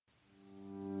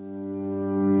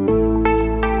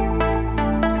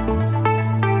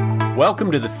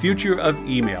Welcome to the future of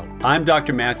email. I'm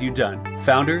Dr. Matthew Dunn,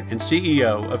 founder and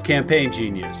CEO of Campaign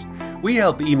Genius. We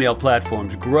help email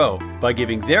platforms grow by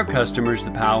giving their customers the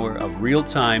power of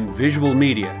real-time visual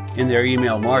media in their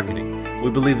email marketing. We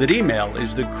believe that email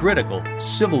is the critical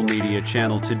civil media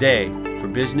channel today for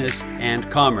business and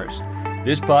commerce.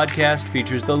 This podcast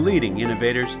features the leading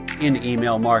innovators in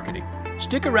email marketing.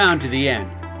 Stick around to the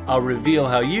end. I'll reveal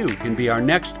how you can be our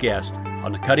next guest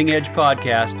on the Cutting Edge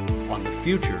podcast on the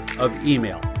future of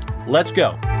email. Let's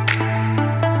go.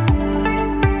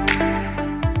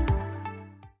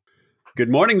 Good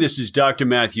morning. This is Dr.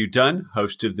 Matthew Dunn,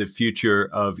 host of the Future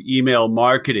of Email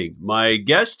Marketing. My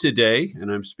guest today,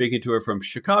 and I'm speaking to her from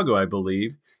Chicago, I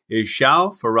believe, is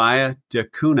Xiao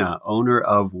DaCunha, owner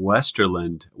of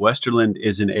Westerlund. Westerlund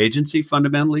is an agency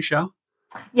fundamentally, Xiao?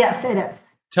 Yes, it is.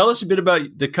 Tell us a bit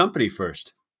about the company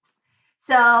first.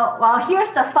 So,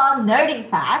 here's the fun, nerdy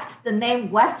fact. The name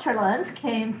Westerlund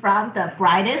came from the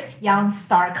brightest young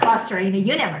star cluster in the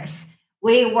universe.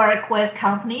 We work with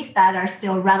companies that are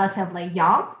still relatively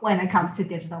young when it comes to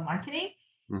digital marketing.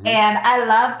 Mm-hmm. And I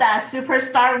love that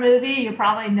Superstar movie. You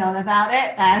probably know about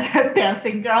it, that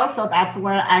Dancing Girl. So that's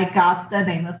where I got the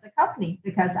name of the company,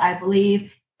 because I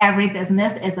believe every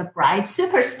business is a bright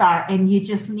superstar, and you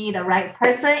just need the right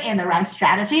person and the right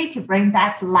strategy to bring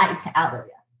that light out of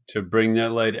you. To bring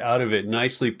that light out of it.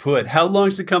 Nicely put. How long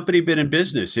has the company been in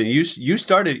business? And you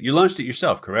launched it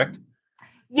yourself, correct?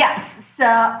 Yes. So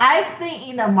I've been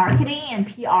in the marketing and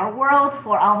PR world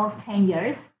for almost 10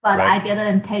 years, but right. I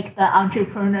didn't take the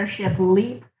entrepreneurship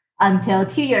leap until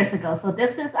 2 years ago. So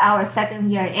this is our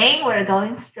second year in. We're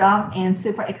going strong and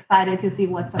super excited to see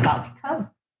what's about to come.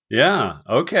 Yeah.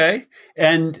 Okay.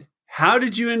 And how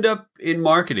did you end up in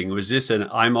marketing? Was this an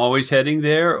I'm always heading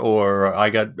there, or I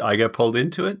got pulled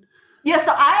into it? Yeah,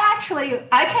 so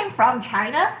I came from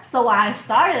China. So when I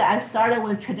started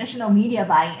with traditional media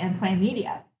buying and print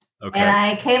media. Okay. And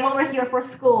I came over here for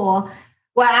school.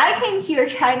 When I came here,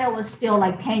 China was still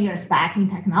like 10 years back in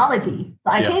technology.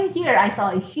 So I came here, I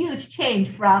saw a huge change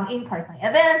from in-person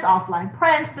events, offline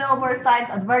print, billboard signs,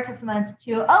 advertisements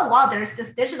to, oh, wow, there's this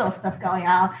digital stuff going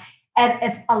on. And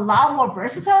it's a lot more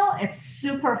versatile. It's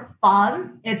super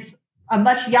fun. It's a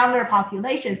much younger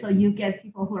population. So you get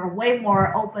people who are way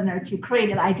more opener to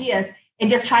creative ideas and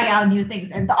just trying out new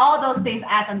things. And all those things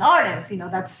as an artist,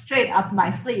 that's straight up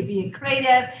my sleeve, being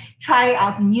creative, trying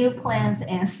out new plans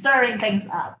and stirring things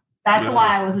up. That's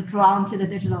why I was drawn to the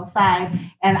digital side.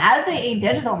 And I've been in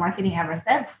digital marketing ever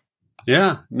since.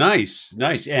 Yeah, nice.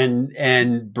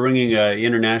 And bringing an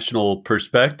international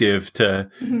perspective to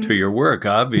your work,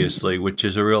 obviously, which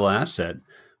is a real asset.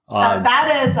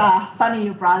 That is funny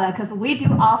you brought up, because we do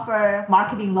offer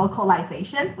marketing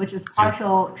localization, which is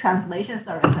partial translation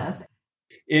services.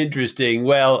 Interesting.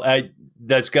 Well,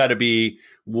 that's got to be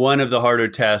one of the harder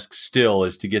tasks still,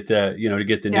 is to get the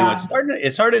nuance.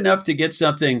 It's hard enough to get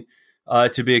something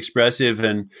to be expressive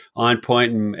and on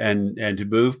point and to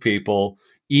move people,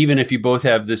 even if you both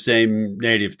have the same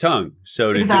native tongue.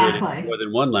 So to do it in more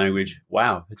than one language,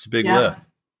 wow, it's a big lift.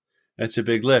 That's a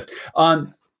big lift.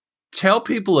 Tell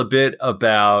people a bit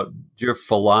about your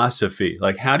philosophy.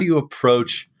 Like, how do you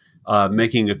approach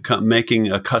making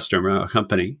a customer, a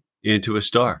company, into a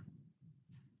star?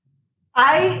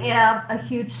 I am a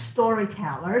huge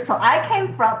storyteller. So I came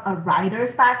from a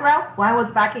writer's background. When I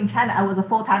was back in China, I was a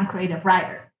full-time creative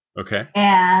writer. Okay.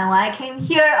 And when I came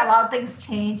here, a lot of things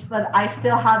changed, but I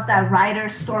still have that writer,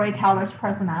 storyteller's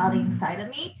personality inside of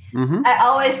me. Mm-hmm. I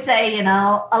always say, a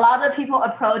lot of people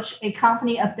approach a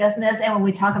company, a business, and when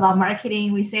we talk about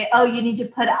marketing, we say, oh, you need to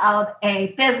put out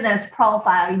a business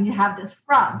profile. You need to have this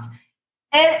front.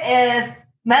 It is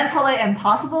mentally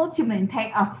impossible to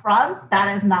maintain a front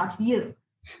that is not you.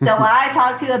 So when I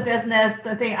talk to a business,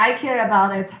 the thing I care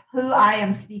about is who I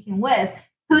am speaking with,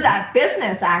 who that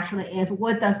business actually is,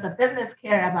 what does the business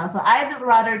care about. So I'd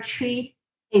rather treat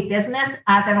a business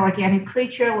as an organic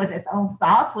creature with its own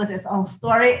thoughts, with its own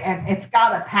story, and it's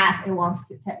got a path it wants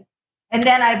to take. And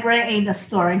then I bring in the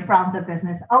story from the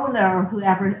business owner or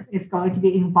whoever is going to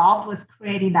be involved with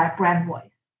creating that brand voice.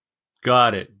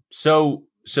 Got it. So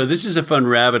this is a fun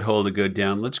rabbit hole to go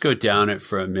down. Let's go down it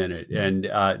for a minute. And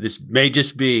this may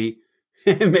just be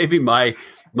maybe my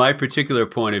particular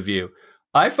point of view.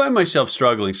 I find myself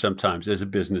struggling sometimes as a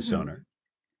business owner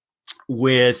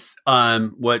with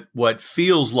what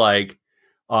feels like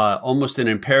almost an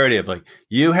imperative. Like,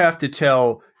 you have to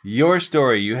tell your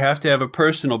story. You have to have a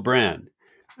personal brand.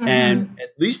 Mm-hmm. And at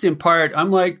least in part,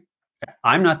 I'm like,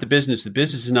 I'm not the business. The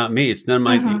business is not me. It's none of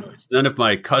my, it's none of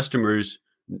my customers.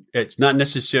 It's not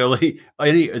necessarily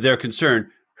their concern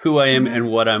who I am and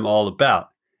what I'm all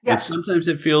about. And sometimes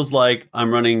it feels like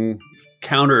I'm running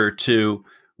counter to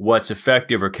what's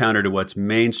effective or counter to what's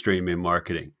mainstream in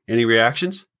marketing. Any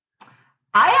reactions?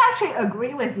 I actually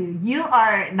agree with you. You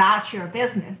are not your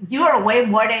business. You are way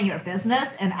more than your business.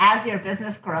 And as your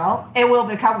business grows, it will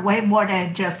become way more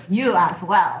than just you as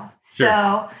well. Sure.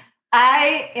 So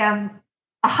I am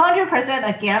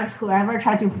 100% against whoever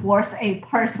tried to force a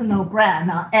personal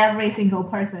brand on every single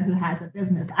person who has a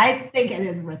business. I think it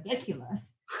is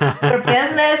ridiculous. Your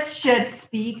business should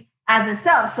speak as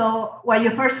itself. So when you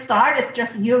first start, it's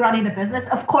just you running the business.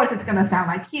 Of course, it's going to sound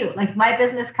like you. Like my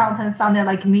business content sounded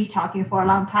like me talking for a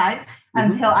long time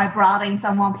until I brought in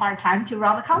someone part-time to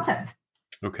run the content.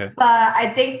 Okay. But I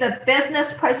think the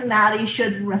business personality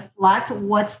should reflect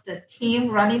what the team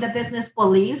running the business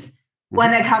believes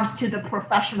when it comes to the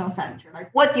professional center. Like,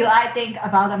 what do I think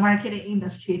about the marketing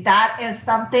industry? That is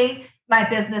something my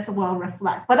business will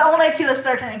reflect, but only to a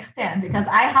certain extent, because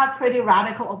I have pretty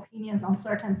radical opinions on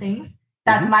certain things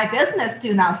that my business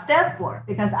do not stand for.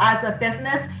 Because as a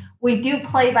business, we do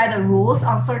play by the rules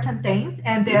on certain things,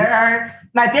 and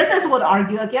my business would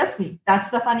argue against me. That's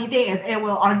the funny thing, is it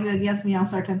will argue against me on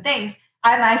certain things.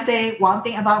 I might say one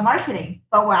thing about marketing,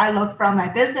 but when I look from my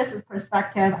business's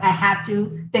perspective, I have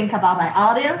to think about my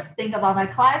audience, think about my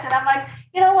clients. And I'm like,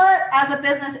 you know what? As a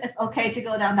business, it's okay to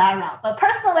go down that route. But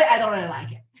personally, I don't really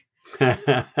like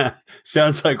it.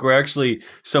 Sounds like we're actually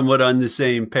somewhat on the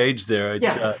same page there.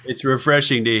 It's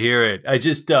refreshing to hear it. I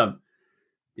just,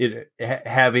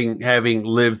 having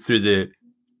lived through the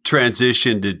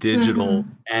transition to digital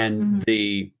and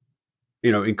the,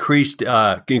 increased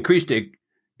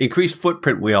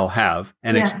footprint we all have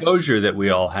and exposure that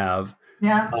we all have.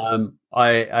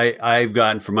 I've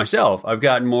gotten for myself, I've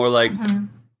gotten more like,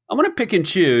 I want to pick and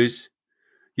choose,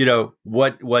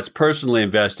 what's personally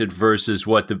invested versus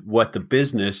what the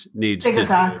business needs to do.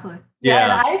 Exactly. Yeah.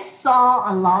 And I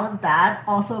saw a lot of that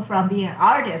also from being an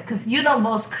artist, because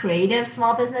most creative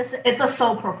small businesses, it's a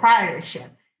sole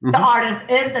proprietorship. The artist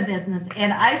is the business.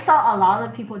 And I saw a lot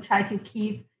of people try to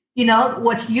keep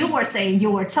what you were saying.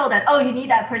 You were told that, you need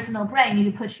that personal brand. You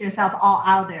need to put yourself all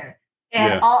out there.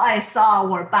 And all I saw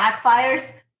were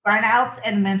backfires, burnouts,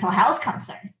 and mental health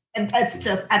concerns. And it's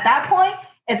just, at that point,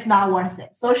 it's not worth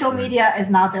it. Social media is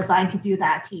not designed to do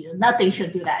that to you. Nothing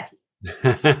should do that to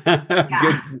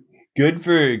you.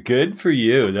 Good for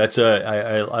you. That's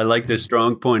I like this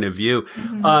strong point of view.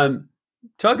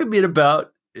 Talk a bit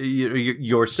about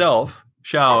yourself,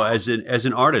 Xiao, as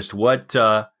an artist. What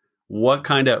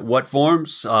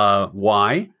forms,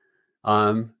 why,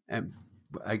 and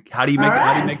how do you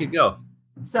make it go?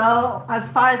 So as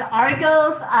far as art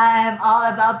goes, I'm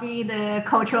all about being the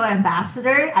cultural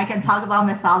ambassador. I can talk about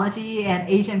mythology and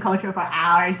Asian culture for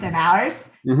hours and hours.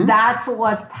 That's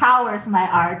what powers my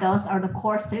art. Those are the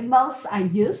core symbols I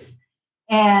use.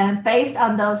 And based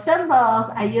on those symbols,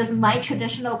 I use my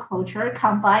traditional culture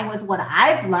combined with what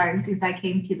I've learned since I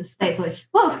came to the States, which,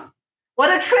 what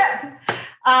a trip.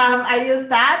 I use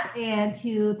that and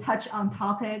to touch on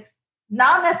topics,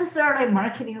 not necessarily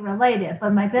marketing related,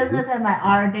 but my business and my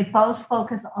art, they both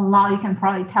focus a lot. You can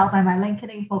probably tell by my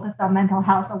LinkedIn, focus on mental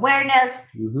health awareness.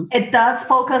 It does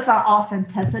focus on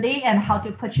authenticity and how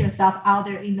to put yourself out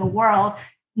there in the world,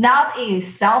 not in a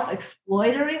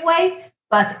self-exploitory way,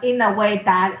 but in a way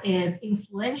that is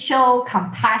influential,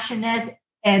 compassionate,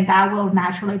 and that will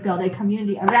naturally build a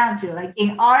community around you. Like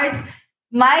in art,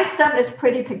 my stuff is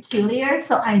pretty peculiar.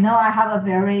 So I know I have a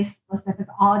very specific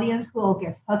audience who will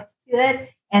get hooked to it,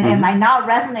 and it might not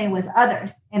resonate with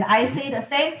others. And I say the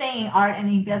same thing in art and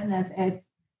in business. It's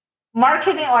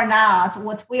marketing or not,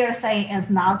 what we are saying is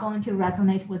not going to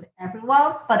resonate with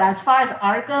everyone. But as far as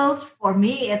art goes, for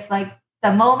me, it's like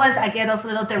the moment I get those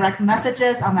little direct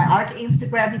messages on my art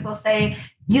Instagram, people say,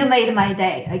 "You made my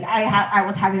day." Like I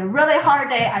was having a really hard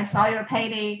day. I saw your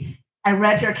painting. I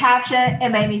read your caption. It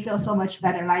made me feel so much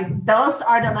better. Like those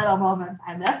are the little moments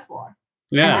I live for.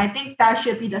 Yeah. And I think that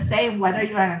should be the same, whether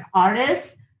you're an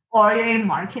artist or you're in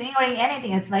marketing or in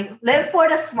anything. It's like live for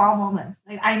the small moments.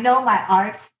 Like I know my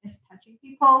art is touching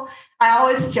people. I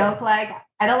always joke, like,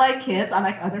 I don't like kids. I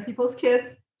like other people's kids.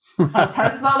 But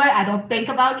personally, I don't think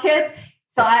about kids.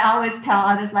 So I always tell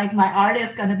others, like, my art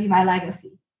is going to be my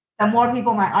legacy. The more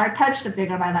people my art touch, the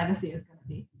bigger my legacy is going to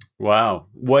be. Wow.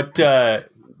 What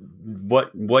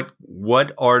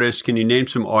artists, can you name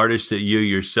some artists that you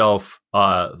yourself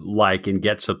like and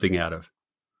get something out of?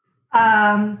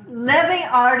 Living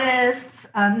artists,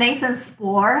 Nathan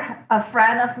Spohr, a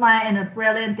friend of mine and a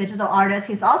brilliant digital artist.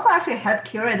 He's also actually head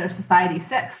curator of Society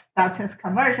 6. That's his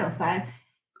commercial side.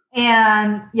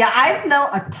 And I know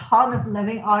a ton of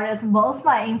living artists. Most of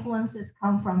my influences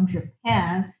come from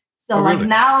Japan. So really?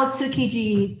 now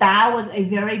Tsukiji, that was a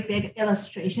very big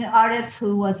illustration artist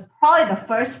who was probably the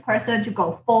first person to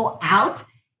go full out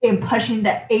in pushing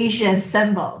the Asian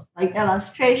symbols, like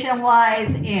illustration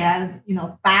wise and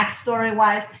backstory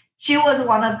wise. She was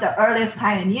one of the earliest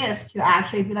pioneers to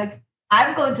actually be like,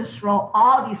 I'm going to throw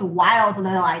all these wild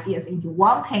little ideas into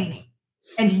one painting,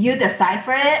 and you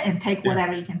decipher it and take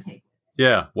whatever you can take.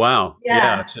 Yeah. Wow.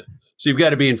 Yeah. So you've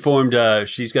got to be informed.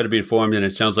 She's got to be informed, and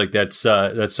it sounds like that's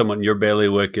someone in your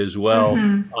bailiwick as well.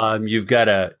 Mm-hmm. You've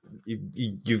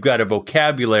got a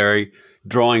vocabulary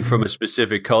drawing from a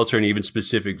specific culture and even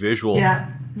specific visual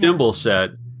symbol set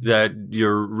that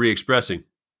you're re-expressing.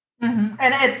 Mm-hmm.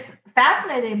 And it's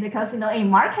fascinating because, in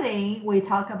marketing, we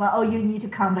talk about, you need to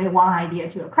convey one idea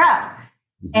to a crowd.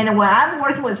 Mm-hmm. And when I'm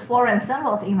working with foreign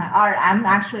symbols in my art, I'm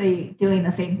actually doing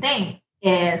the same thing.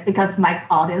 Is because my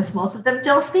audience, most of them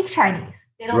don't speak Chinese.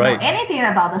 They don't know anything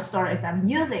about the stories I'm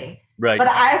using. Right. But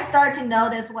I start to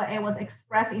notice when it was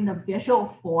expressed in the visual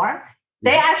form,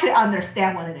 they actually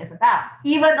understand what it is about,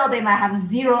 even though they might have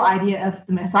zero idea of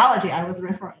the mythology I was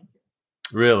referring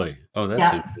to. Really? Oh,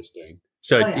 that's interesting.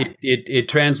 So it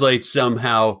translates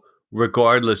somehow,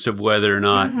 regardless of whether or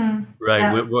not,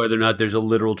 whether or not there's a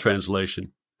literal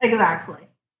translation. Exactly.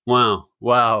 Wow.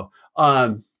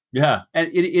 Yeah, and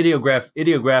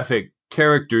ideographic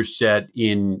character set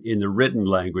in the written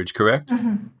language, correct?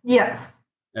 Mm-hmm. Yes.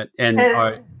 And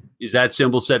is that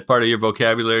symbol set part of your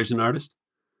vocabulary as an artist?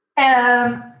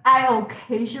 I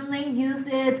occasionally use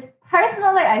it.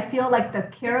 Personally, I feel like the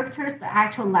characters, the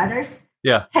actual letters,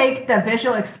 take the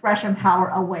visual expression power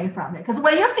away from it. Because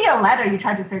when you see a letter, you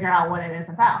try to figure out what it is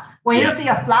about. When you see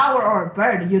a flower or a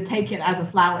bird, you take it as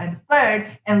a flower and bird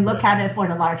and look at it for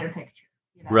the larger picture.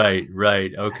 Right.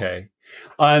 Okay.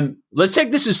 Let's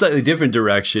take this a slightly different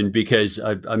direction because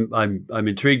I'm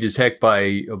intrigued as heck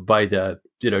by the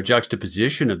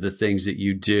juxtaposition of the things that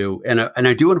you do, and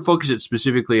I do want to focus it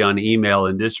specifically on email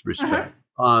in this respect.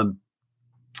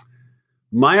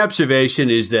 My observation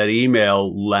is that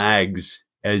email lags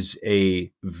as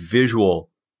a visual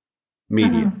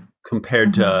medium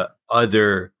compared to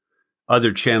other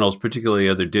channels, particularly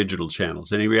other digital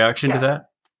channels. Any reaction to that?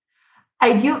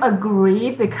 I do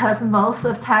agree because most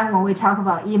of the time when we talk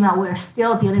about email, we're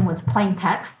still dealing with plain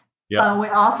text. But we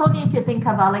also need to think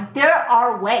about there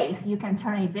are ways you can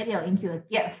turn a video into a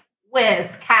GIF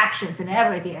with captions and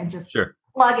everything and just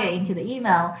plug it into the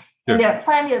email. And there are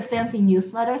plenty of fancy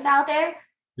newsletters out there.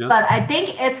 But I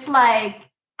think it's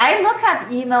I look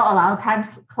at email a lot of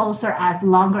times closer as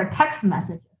longer text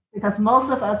messages because most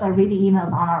of us are reading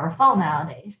emails on our phone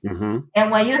nowadays. Mm-hmm.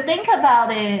 And when you think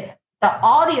about it, the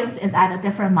audience is at a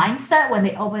different mindset when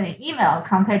they open an email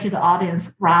compared to the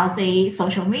audience browsing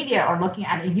social media or looking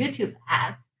at a YouTube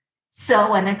ads.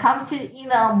 So when it comes to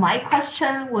email, my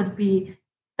question would be,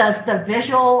 does the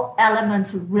visual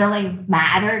element really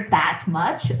matter that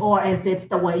much? Or is it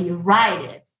the way you write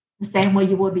it? The same way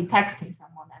you would be texting someone.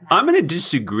 I'm going to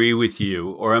disagree with you,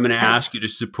 or I'm going to ask you to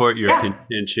support your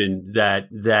contention that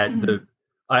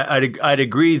I'd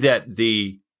agree that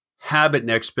the habit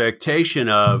and expectation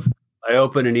of I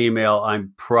open an email,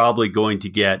 I'm probably going to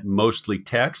get mostly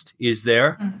text is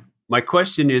there. Mm-hmm. My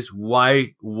question is,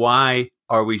 why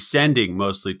are we sending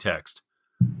mostly text?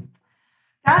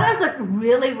 That is a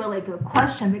really, really good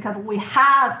question because we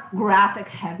have graphic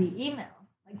heavy emails.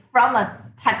 From a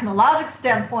technological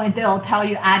standpoint, they'll tell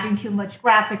you adding too much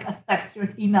graphic affects your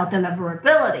email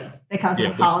deliverability because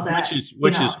of how that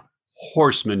which is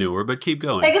horse manure, but keep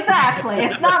going. Exactly.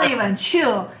 It's not even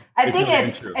true. I think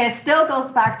it still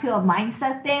goes back to a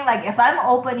mindset thing. If I'm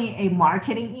opening a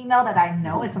marketing email that I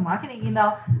know it's a marketing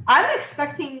email, I'm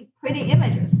expecting pretty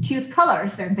images, cute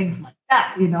colors, and things like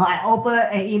that. I open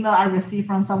an email I received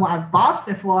from someone I've bought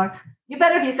before. You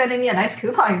better be sending me a nice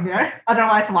coupon in there.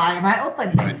 Otherwise, why am I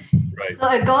opening it? Right. So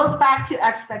it goes back to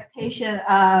expectation.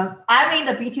 I'm in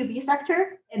the B2B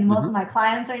sector, and most of my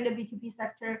clients are in the B2B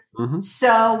sector. Mm-hmm.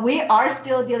 So we are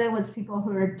still dealing with people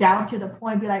who are down to the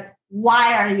point, be like,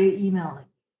 why are you emailing?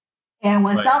 And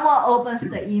when someone opens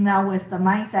the email with the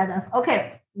mindset of,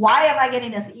 okay, why am I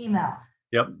getting this email?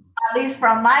 Yep. At least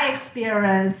from my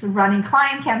experience running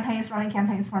client campaigns, running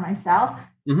campaigns for myself,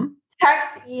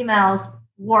 text emails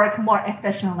work more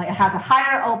efficiently. It has a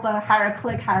higher open, higher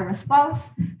click, higher response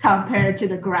compared to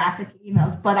the graphic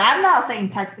emails. But I'm not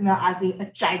saying text email as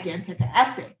a gigantic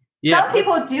essay. Yeah. Some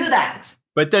people do that.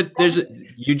 But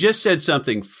you just said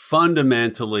something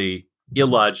fundamentally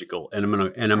illogical, and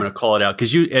I'm gonna call it out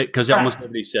because almost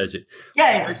nobody says it.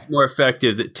 Text is more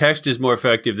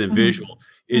effective than visual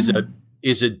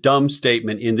is a dumb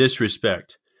statement in this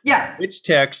respect. Yeah. Which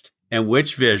text and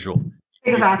which visual?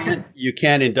 Exactly. You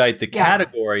can't indict the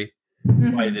category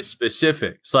by the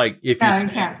specific. It's like if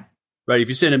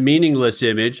you send a meaningless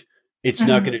image, it's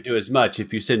not going to do as much.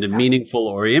 If you send a meaningful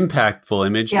or impactful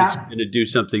image, it's going to do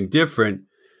something different.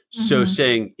 So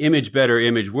saying image better,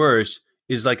 image worse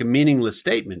is like a meaningless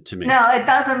statement to me. No, it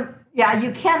doesn't. Yeah,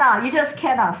 you just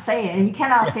cannot say it. And you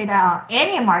cannot say that on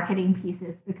any marketing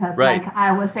pieces because like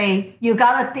I would say, you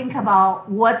got to think about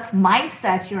what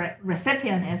mindset your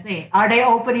recipient is in. Are they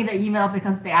opening the email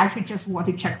because they actually just want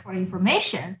to check for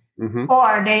information? Or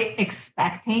are they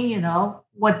expecting,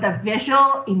 would the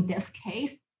visual in this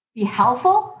case be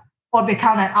helpful or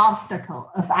become an obstacle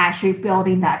of actually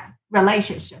building that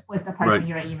relationship with the person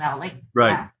you're emailing?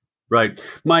 Right. Yeah. Right.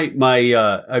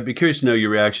 I'd be curious to know your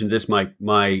reaction to this.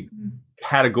 My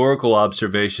categorical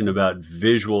observation about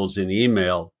visuals in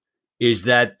email is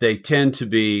that they tend to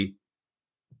be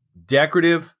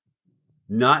decorative,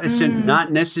 not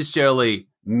necessarily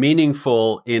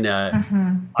meaningful in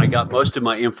I got most of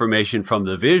my information from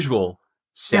the visual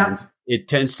sense. It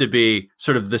tends to be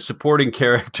sort of the supporting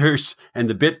characters and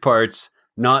the bit parts,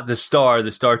 not the star.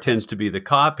 The star tends to be the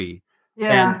copy.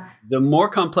 Yeah. And the more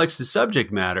complex the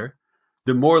subject matter,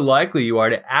 the more likely you are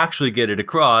to actually get it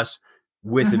across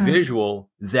with a visual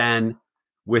than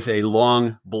with a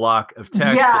long block of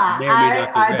text.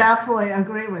 Yeah, I definitely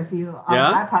agree with you on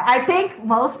that part. I think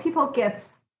most people get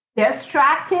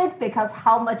distracted because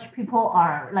how much people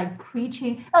are like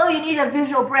preaching, you need a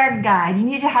visual brand guide. You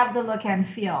need to have the look and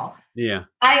feel. Yeah.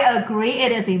 I agree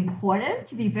it is important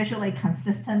to be visually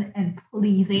consistent and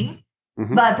pleasing.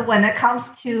 But when it comes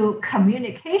to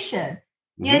communication,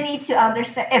 you need to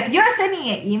understand if you're sending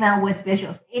an email with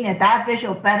visuals in it, that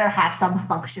visual better have some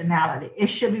functionality. It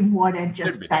should be more than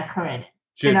just decorated.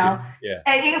 An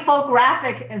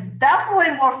infographic is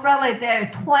definitely more friendly than a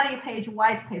 20-page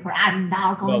white paper. I'm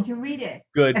not going to read it.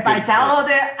 If I download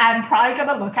it, I'm probably going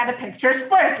to look at the pictures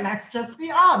first. Let's just be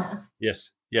honest.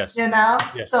 Yes. Yes.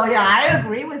 So I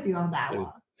agree with you on that one.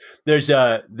 There's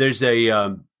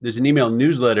an email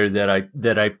newsletter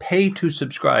that I pay to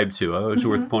subscribe to. Oh, it's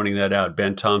worth pointing that out.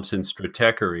 Ben Thompson's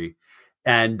Stratechery,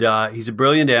 and he's a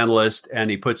brilliant analyst,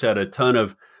 and he puts out a ton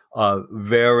of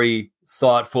very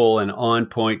thoughtful and on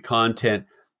point content.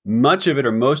 Much of it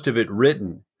or most of it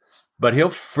written, but he'll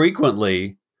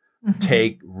frequently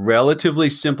take relatively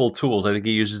simple tools. I think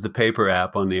he uses the paper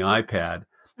app on the iPad.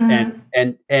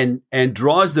 And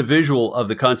draws the visual of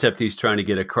the concept he's trying to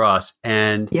get across.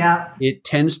 And it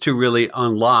tends to really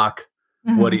unlock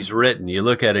what he's written. You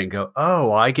look at it and go,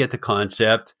 oh, I get the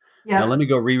concept. Now let me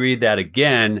go reread that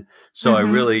again. So I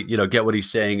really, get what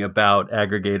he's saying about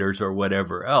aggregators or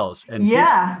whatever else. And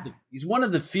he's one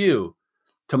of the few,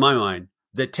 to my mind,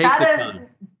 that take the time.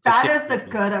 That is the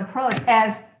good approach.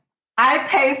 As I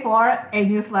pay for a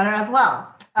newsletter as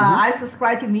well. I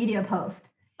subscribe to Media Post.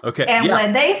 Okay. And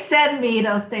when they send me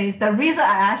those things, the reason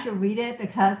I actually read it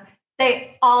because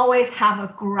they always have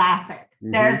a graphic.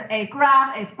 There's a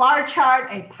graph, a bar chart,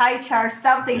 a pie chart,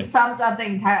 something sums up the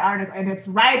entire article, and it's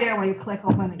right there when you click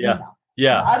open the email.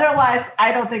 Yeah. So otherwise,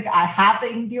 I don't think I have the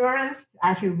endurance to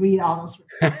actually read all those.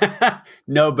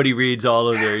 Nobody reads all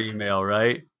of their email,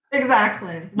 right?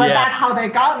 Exactly. But that's how they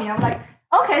got me. I'm like,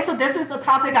 okay, so this is the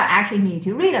topic I actually need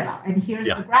to read about, and here's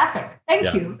the graphic.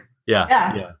 Thank you.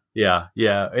 Yeah.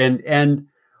 And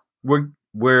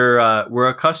we're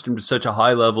accustomed to such a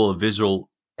high level of visual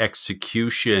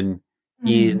execution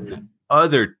in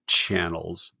other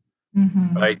channels,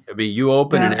 right? I mean, you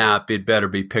open an app, it better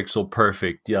be pixel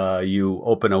perfect. You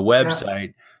open a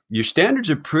website, your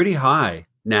standards are pretty high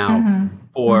now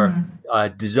for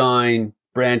design,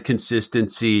 brand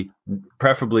consistency,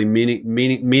 preferably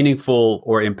meaningful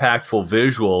or impactful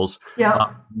visuals.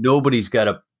 Nobody's got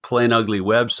a plain ugly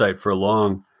website for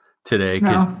long today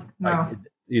because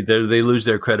they lose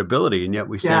their credibility, and yet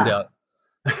we send out.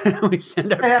 It's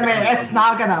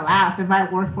not gonna last. It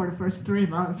might work for the first 3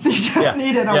 months. You just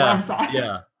needed a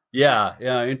website.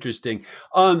 Yeah. Interesting.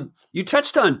 You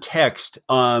touched on text,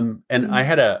 and I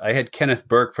had Kenneth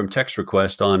Burke from Text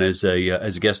Request on as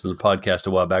a guest on the podcast a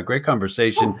while back. Great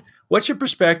conversation. What's your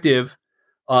perspective?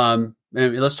 And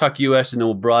let's talk U.S. and then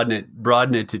we'll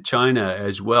broaden it to China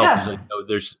as well, because I know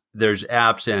there's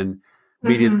apps and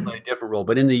media that play a different role.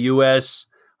 But in the U.S.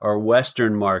 or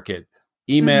Western market,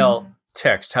 email,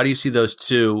 text, how do you see those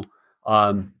two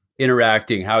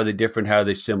interacting? How are they different? How are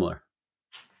they similar?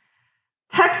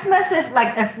 Text message,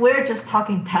 like if we're just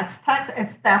talking text,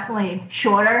 it's definitely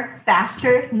shorter,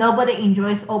 faster. Nobody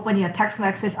enjoys opening a text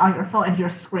message on your phone and your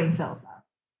screen fills up.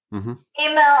 Email,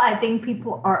 I think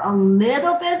people are a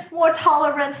little bit more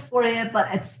tolerant for it, but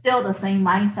it's still the same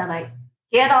mindset. Like,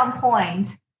 get on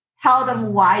point, tell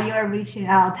them why you're reaching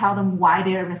out, tell them why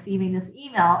they're receiving this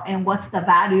email and what's the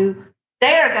value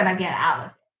they're going to get out of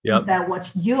it. Yep. Instead of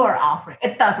what you're offering.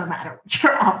 It doesn't matter what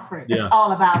you're offering. Yeah. It's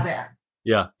all about them.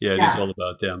 Yeah, it is all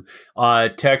about them.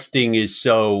 Texting is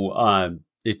so,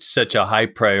 it's such a high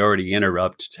priority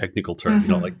interrupt, technical term,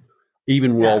 like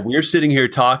even while we're sitting here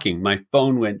talking, my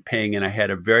phone went ping and I had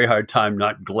a very hard time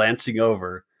not glancing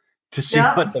over to see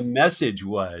what the message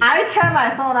was. I turn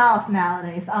my phone off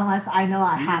nowadays unless I know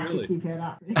I have to keep it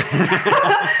up.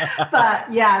 But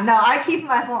I keep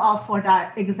my phone off for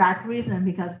that exact reason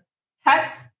because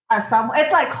text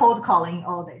it's like cold calling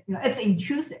all days. It's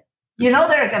intrusive.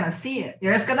 They're going to see it.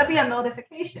 There's going to be a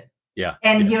notification. Yeah.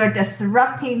 And you're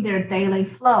disrupting their daily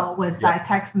flow with that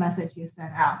text message you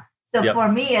send out. So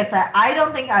for me, it's that I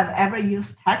don't think I've ever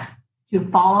used text to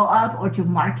follow up or to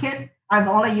market. I've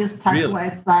only used text where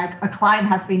it's like a client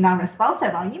has been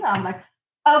non-responsive on email. I'm like,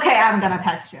 okay, I'm going to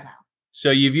text you now. So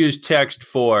you've used text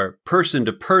for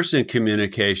person-to-person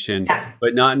communication,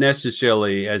 but not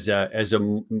necessarily as a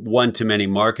one-to-many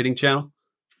marketing channel?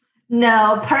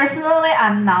 No, personally,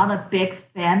 I'm not a big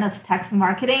fan of text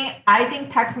marketing. I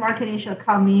think text marketing should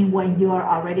come in when you are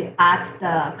already at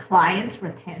the client's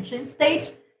retention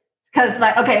stage. Because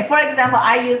for example,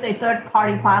 I used a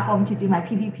third-party platform to do my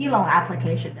PPP loan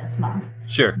application this month.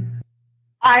 Sure.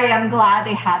 I am glad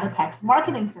they had a text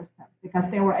marketing system because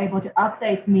they were able to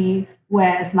update me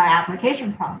with my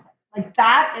application process.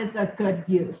 That is a good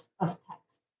use of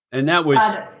text. And that was,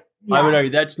 I would argue,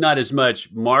 that's not as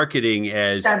much marketing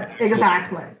as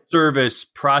service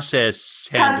process.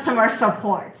 Customer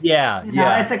support.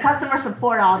 It's a customer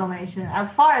support automation.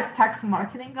 As far as text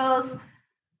marketing goes,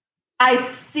 I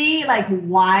see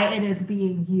why it is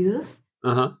being used.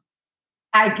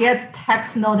 I get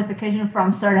text notification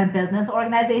from certain business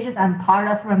organizations. I'm part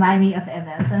of remind me of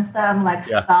events and stuff. I'm like,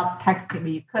 stop texting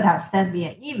me. You could have sent me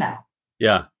an email.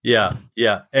 Yeah.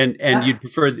 And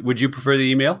would you prefer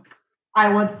the email? I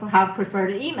would have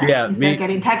preferred the email instead of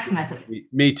getting text messages.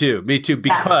 Me too.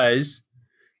 Because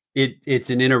it's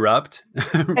an interrupt.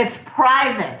 It's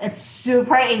private. It's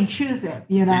super intrusive,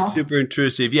 It's super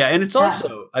intrusive. Yeah. And it's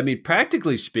also,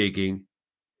 practically speaking,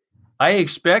 I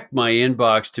expect my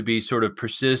inbox to be sort of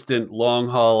persistent, long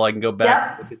haul. I can go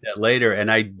back and look at that later.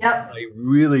 And I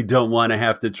really don't want to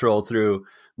have to troll through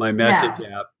my message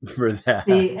app for that.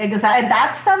 And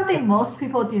that's something most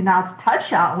people do not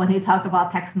touch on when they talk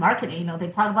about text marketing. They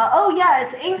talk about,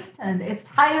 it's instant, it's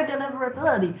higher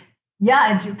deliverability.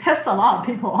 Yeah, and you piss a lot of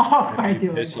people off by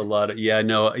doing it.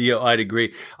 I'd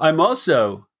agree. I'm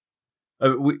also,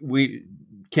 we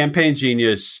Campaign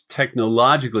Genius,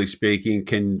 technologically speaking,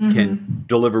 can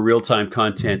deliver real-time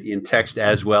content in text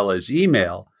as well as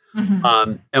email.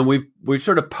 And we've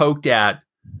sort of poked at,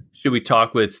 should we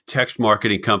talk with text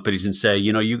marketing companies and say,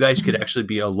 you guys could actually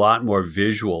be a lot more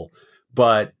visual,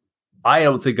 but I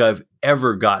don't think I've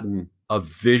ever gotten a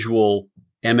visual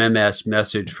MMS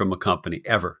message from a company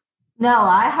ever. No,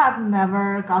 I have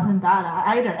never gotten that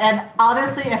either. And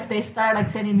honestly, if they start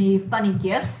sending me funny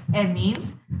GIFs and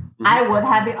memes, I would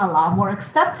have been a lot more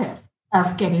acceptive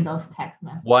of getting those text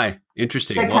messages. Why?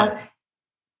 Interesting. Because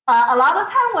a lot of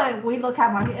time when we look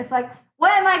at marketing, it's like,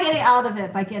 what am I getting out of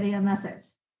it by getting a message?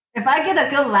 If I get a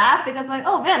good laugh because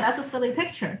oh man, that's a silly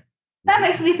picture, that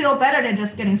makes me feel better than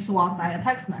just getting swamped by a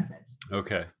text message.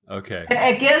 Okay.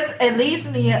 It leaves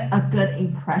me a good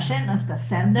impression of the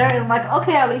sender. And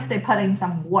okay, at least they put in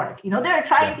some work. They're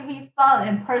trying to be fun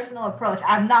and personal approach.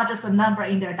 I'm not just a number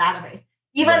in their database.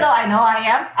 Even though I know I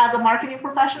am as a marketing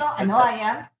professional, I know I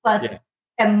am, but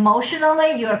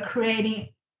emotionally you're creating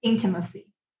intimacy.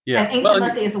 Yeah. And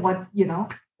intimacy is what,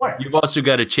 works. You've also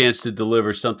got a chance to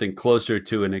deliver something closer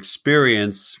to an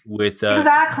experience with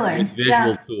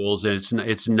visual tools, and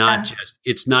it's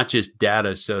not just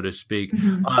data, so to speak.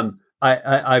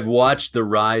 I've watched the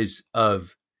rise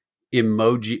of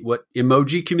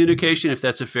emoji communication, if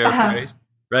that's a fair phrase,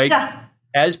 right? Yeah.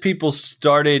 As people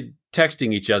started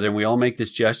texting each other, and we all make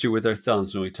this gesture with our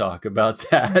thumbs when we talk about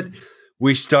that.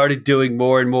 We started doing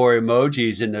more and more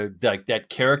emojis, and that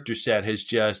character set has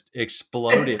just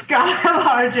exploded. It got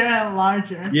larger and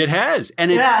larger. It has.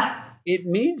 And it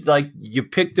means you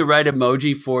pick the right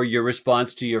emoji for your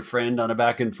response to your friend on a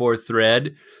back and forth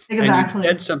thread. Exactly. And you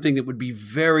said something that would be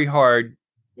very hard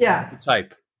to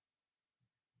type.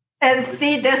 And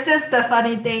see, this is the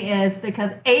funny thing is because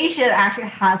Asia actually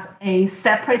has a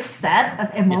separate set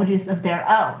of emojis of their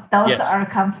own. Those are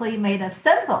completely made of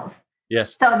symbols.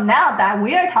 Yes. So now that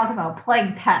we are talking about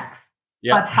plain text,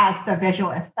 but has the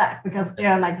visual effect because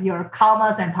they're your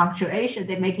commas and punctuation,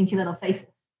 they make into little faces.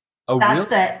 Oh, really?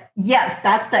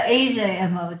 That's the Asian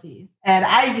emojis. And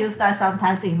I use that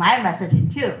sometimes in my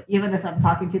messaging too, even if I'm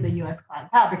talking to the US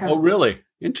clientele, Oh, really?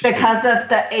 Interesting. Because of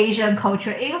the Asian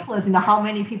culture influence, how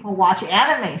many people watch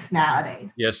animes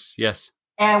nowadays. Yes, yes.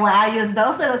 And when I use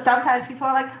those, sometimes people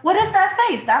are like, what is that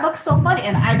face? That looks so funny.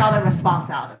 And I got a response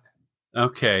out of it.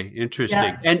 Okay, interesting.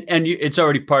 Yeah. And it's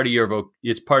already part of your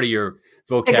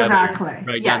vocabulary. Exactly.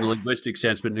 Right, not in a linguistic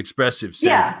sense, but in an expressive sense.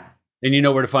 Yeah. And you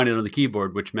know where to find it on the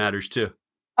keyboard, which matters too.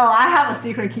 Oh, I have a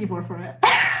secret keyboard for it.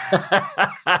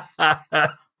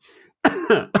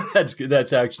 That's good.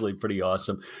 That's actually pretty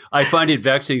awesome. I find it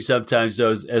vexing sometimes,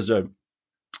 though,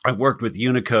 I've worked with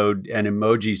Unicode and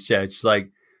emoji sets. Like,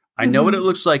 I know what it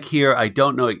looks like here. I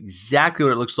don't know exactly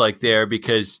what it looks like there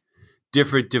because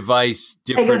different device,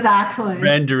 different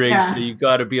rendering. Yeah. So you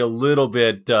got to be a little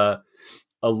bit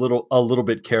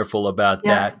careful about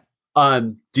that.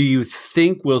 Do you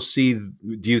think we'll see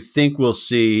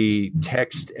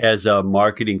text as a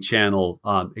marketing channel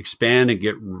expand and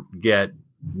get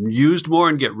used more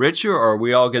and get richer, or are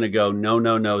we all going to go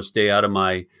no, stay out of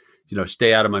my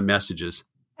messages?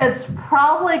 It's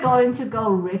probably going to go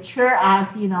richer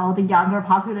as the younger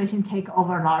population take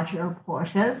over larger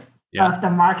portions of the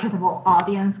marketable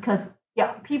audience, because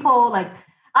people like,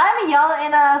 I'm young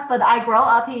enough, but I grow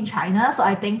up in China, so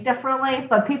I think differently.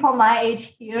 But people my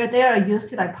age here, they are used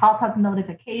to like pop-up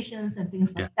notifications and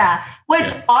things like that,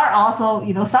 which are also,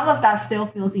 some of that still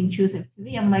feels intrusive to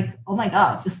me. I'm like, oh my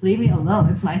God, just leave me alone.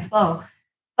 It's my phone.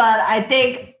 But I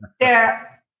think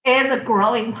there is a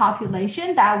growing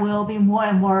population that will be more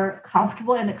and more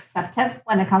comfortable and accepted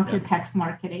when it comes to text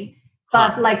marketing.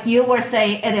 But like you were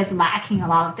saying, it is lacking a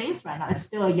lot of things right now. It's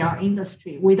still a young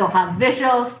industry. We don't have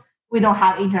visuals. We don't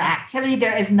have interactivity.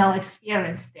 There is no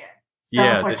experience there.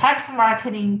 So for text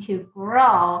marketing to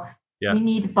grow, we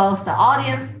need both the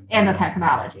audience and the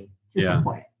technology to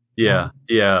support it. Yeah.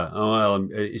 Oh, well,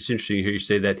 it's interesting to hear you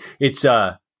say that.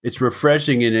 It's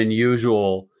refreshing and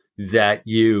unusual that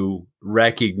you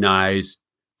recognize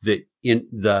the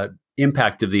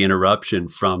impact of the interruption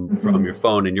from your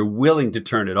phone, and you're willing to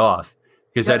turn it off,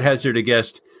 because I'd hazard a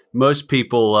guess most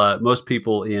people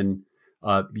in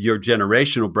your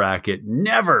generational bracket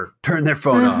never turn their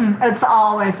phone off. It's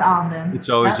always on them. It's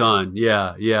always on.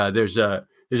 Yeah. There's a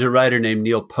writer named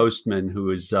Neil Postman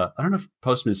who is I don't know if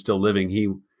Postman's still living.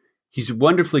 He's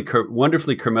wonderfully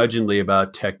curmudgeonly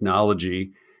about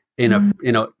technology.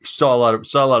 Saw a lot of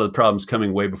the problems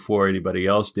coming way before anybody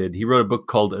else did. He wrote a book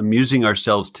called "Amusing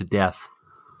Ourselves to Death."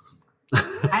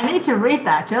 I need to read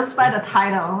that just by the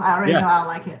title. I already know I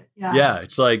like it. Yeah.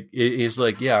 It's like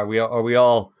are we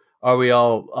all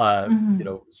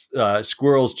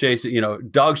squirrels chasing,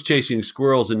 dogs chasing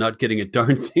squirrels and not getting a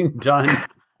darn thing done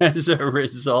as a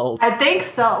result? I think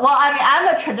so. Well, I mean,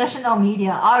 I'm a traditional media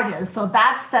artist, so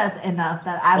that says enough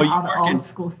that I'm on the old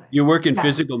school thing. You work in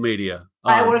physical media.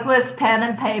 I work with pen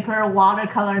and paper,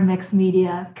 watercolor, mixed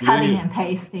media, cutting and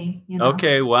pasting.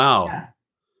 Okay, wow. Yeah.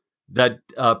 That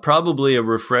probably a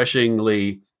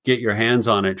refreshingly get your hands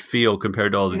on it feel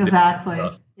compared to all the different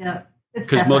stuff. Yeah.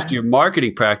 Because most of your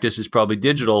marketing practice is probably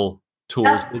digital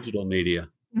tools, digital media.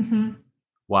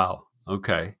 Wow.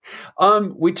 Okay.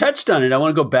 We touched on it. I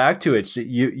want to go back to it. So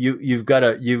you've got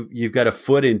a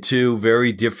foot in two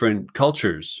very different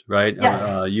cultures, right?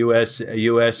 Yes.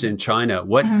 US and China.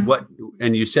 What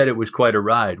and you said it was quite a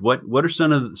ride. What are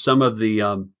some of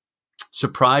the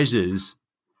surprises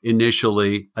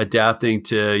initially adapting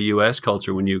to US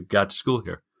culture when you got to school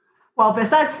here? Well,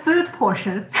 besides food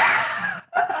portion.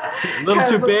 A little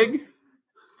too big?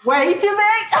 Way too big?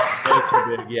 Way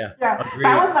too big, yeah. Agreed.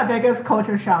 That was my biggest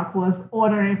culture shock, was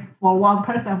ordering for one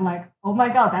person. I'm like, oh my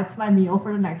God, that's my meal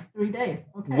for the next 3 days.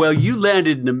 Okay. Well, you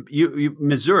landed in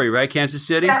Missouri, right? Kansas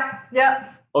City?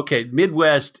 Yeah. Okay,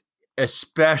 Midwest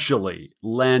especially,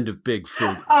 land of big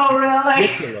food. Oh, really?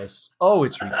 Ridiculous. Oh,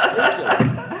 it's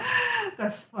ridiculous.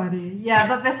 That's funny. Yeah,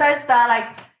 but besides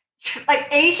that, like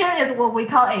Asian is what we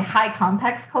call a high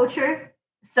context culture.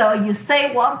 So you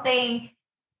say one thing,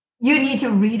 you need to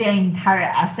read an entire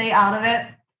essay out of it,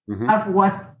 of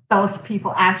what those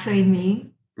people actually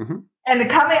mean. And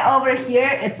coming over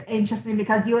here, it's interesting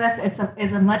because US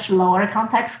is a much lower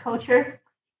context culture.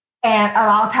 And a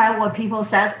lot of time what people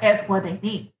say is what they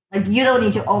mean. Like, you don't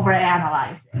need to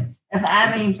overanalyze it. If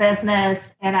I'm in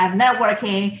business and I'm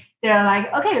networking, they're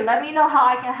like, okay, let me know how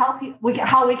I can help you.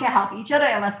 How we can help each other,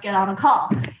 and let's get on a call.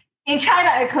 In China,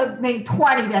 it could mean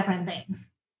 20 different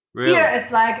things. Really? Here,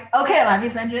 it's like, okay, let me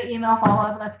send you an email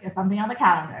follow-up. Let's get something on the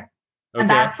calendar. Okay. And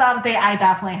that's something I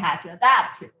definitely had to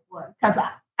adapt to. Because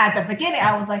at the beginning,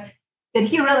 I was like, did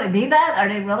he really mean that? Are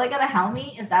they really going to help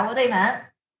me? Is that what they meant?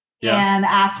 Yeah. And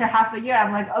after half a year,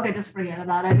 I'm like, okay, just forget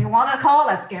about it. You want to call?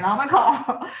 Let's get on a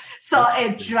call. So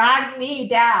it dragged me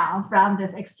down from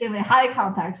this extremely high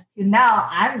context to now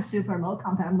I'm super low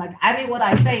context. I'm like, I mean what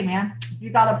I say, man. If you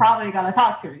got a problem, you got to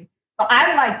talk to me. So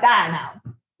I'm like that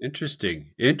now.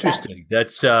 Interesting.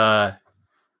 That's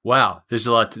wow. There's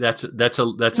a lot. That's a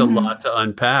lot to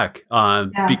unpack.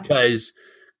 Because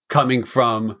coming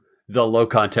from the low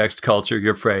context culture,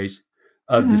 your phrase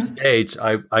of the States,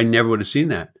 I never would have seen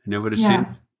that. I never would have seen.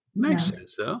 Makes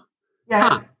sense though.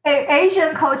 Yeah.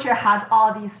 Asian culture has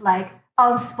all these like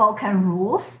unspoken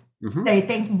rules. They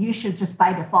think you should just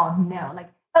by default know.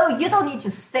 Like, oh, you don't need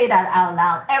to say that out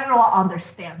loud. Everyone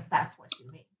understands that's what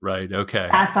you mean. Right. Okay.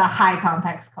 That's a high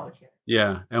context culture.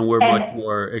 Yeah. And we're much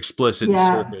more explicit in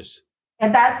surface.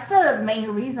 And that's the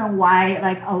main reason why,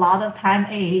 like, a lot of time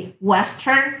a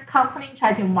Western company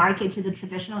try to market to the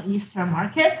traditional Eastern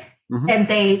market, and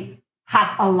they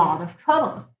have a lot of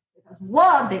troubles. Because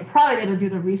one, they probably didn't do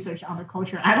the research on the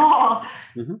culture at all.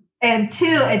 And two,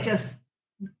 it just,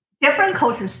 different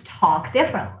cultures talk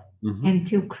differently. And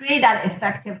to create that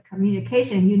effective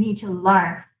communication, you need to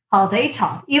learn how they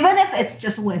talk, even if it's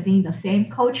just within the same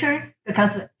culture,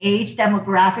 because of age,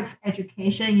 demographics,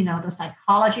 education, you know, the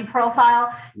psychology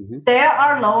profile, there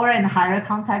are lower and higher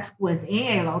context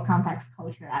within a low context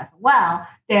culture as well.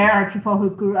 There are people who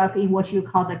grew up in what you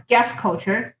call the guest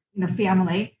culture in the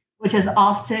family, which is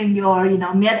often your, you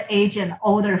know, mid-age and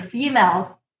older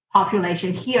female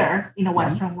population here in the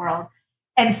Western world.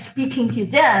 And speaking to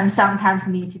them sometimes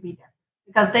need to be different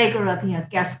because they grew up in a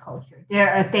guest culture.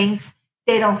 There are things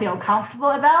they don't feel comfortable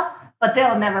about, but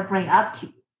they'll never bring up to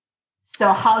you.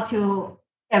 So how to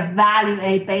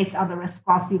evaluate based on the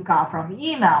response you got from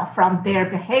email, from their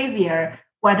behavior,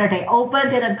 whether they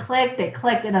opened, didn't click, they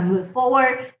clicked, didn't move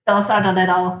forward. Those are the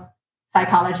little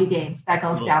psychology games that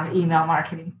goes down the email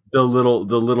marketing. The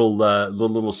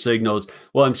little signals.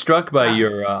 Well, I'm struck by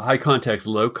your high context,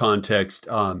 low context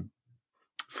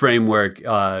framework.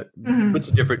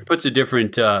 Puts a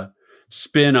different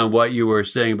spin on what you were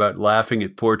saying about laughing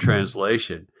at poor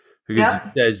translation, because it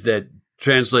says that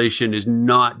translation is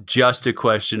not just a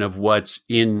question of what's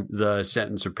in the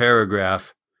sentence or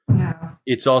paragraph.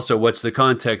 It's also what's the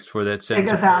context for that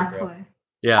sentence. Exactly.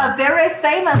 A very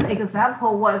famous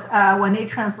example was when they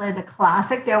translated the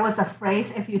classic, there was a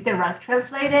phrase, if you direct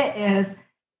translate it, is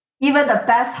even the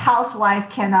best housewife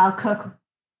cannot cook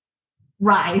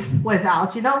rice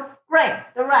without, the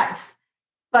rice.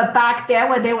 But back then,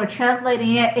 when they were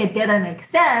translating it, it didn't make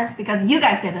sense because you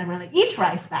guys didn't really eat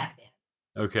rice back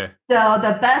then. Okay. So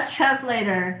the best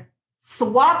translator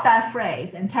swapped that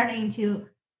phrase and turned it into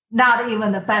not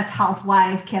even the best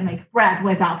housewife can make bread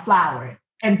without flour.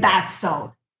 And that's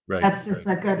sold. Right. That's just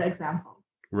a good example.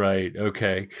 Right.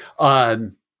 Okay.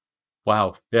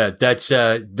 Wow. Yeah. That's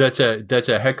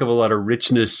a heck of a lot of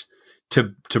richness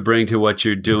to bring to what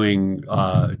you're doing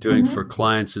for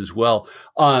clients as well.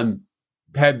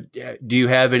 Do you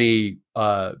have any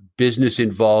business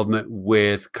involvement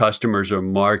with customers or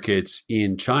markets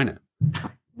in China?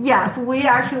 Yes, we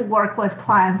actually work with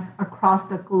clients across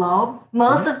the globe.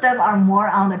 Most of them are more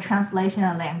on the translation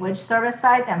and language service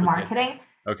side than marketing.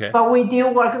 Okay. But we do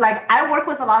work, I work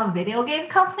with a lot of video game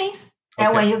companies.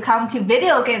 And when you come to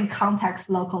video game context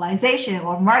localization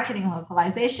or marketing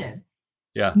localization,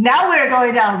 now we're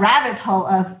going down a rabbit hole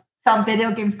of some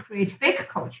video games create fake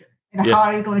culture. And how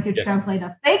are you going to translate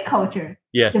a fake culture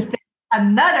to fit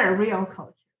another real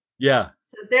culture? Yeah.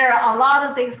 So there are a lot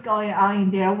of things going on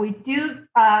in there. We did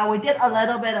a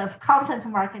little bit of content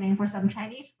marketing for some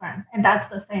Chinese firms. And that's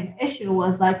the same issue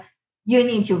was you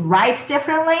need to write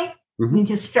differently. You need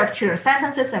to structure your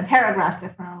sentences and paragraphs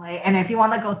differently. And if you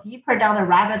want to go deeper down the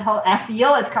rabbit hole,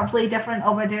 SEO is completely different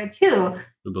over there too,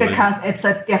 because it's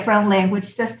a different language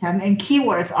system and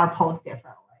keywords are pulled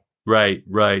differently. Right.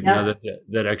 Yep. No,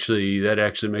 that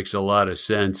actually makes a lot of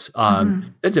sense.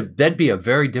 That'd be a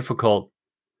very difficult.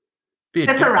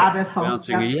 It's a rabbit hole.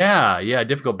 Bouncing,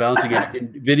 difficult balancing act.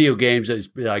 In video games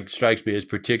strikes me as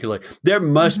particular. There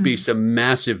must be some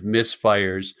massive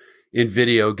misfires in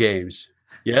video games.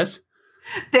 Yes,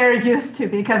 there used to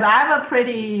be because I'm a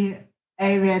pretty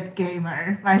avid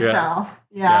gamer myself.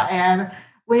 And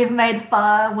we've made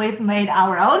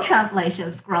our own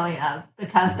translations growing up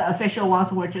because the official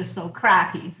ones were just so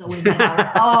crappy. So we made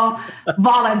our own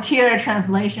volunteer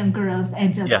translation groups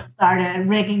and just started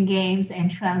rigging games and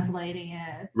translating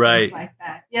it. Things like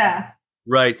that. Yeah.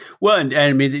 Right. Well, and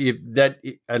I mean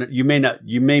you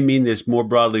may mean this more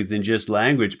broadly than just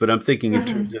language, but I'm thinking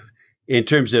in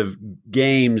terms of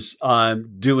games,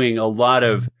 doing a lot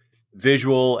of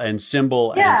visual and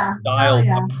symbol and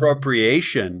style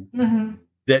appropriation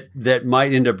that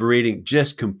might end up reading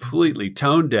just completely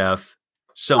tone deaf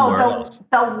somewhere else.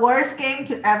 The worst game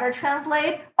to ever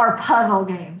translate are puzzle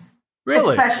games.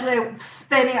 Really? Especially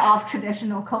spinning off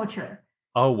traditional culture.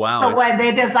 Oh, wow. So when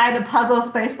they design the puzzles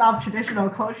based off traditional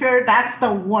culture, that's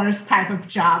the worst type of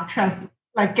job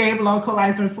game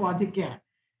localizers want to get.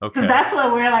 Because that's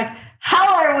what we're like,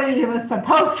 how are we even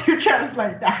supposed to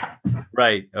translate that?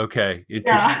 Right. Okay.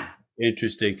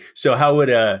 Interesting. So how would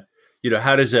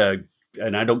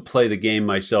and I don't play the game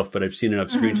myself, but I've seen enough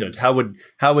screenshots.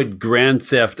 How would Grand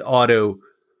Theft Auto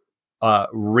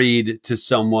read to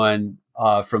someone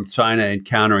from China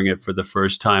encountering it for the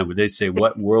first time? Would they say,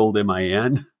 "What world am I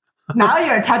in?" Now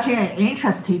you're touching an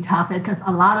interesting topic because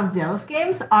a lot of those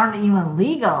games aren't even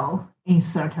legal in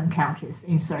certain countries,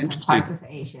 in certain parts of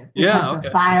Asia, because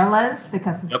of violence,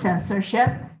 because of censorship.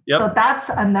 Yep. So that's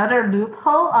another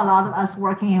loophole a lot of us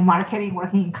working in marketing,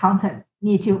 working in content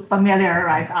need to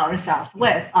familiarize ourselves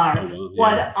with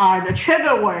what are the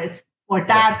trigger words for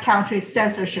that country's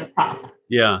censorship process.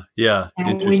 Yeah.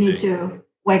 And we need to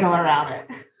wiggle around it.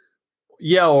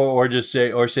 Yeah, or just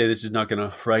say this is not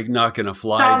gonna fly.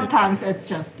 Sometimes it's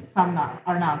just some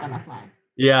are not gonna fly.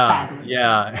 Yeah.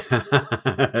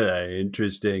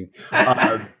 Interesting.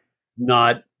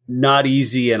 Not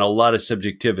easy and a lot of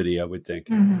subjectivity, I would think.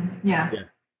 Mm-hmm. Yeah.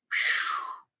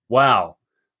 Wow.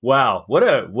 What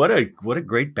a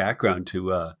great background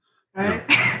to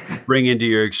bring into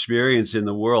your experience in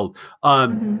the world.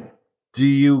 Do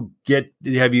you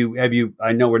have you,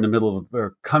 I know we're in the middle of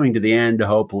or coming to the end,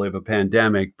 hopefully, of a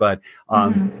pandemic, but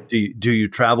do you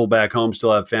travel back home,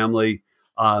 still have family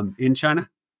in China?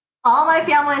 All my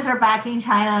families are back in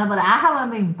China, but I haven't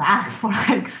been back for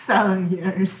 7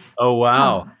 years. Oh,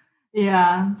 wow.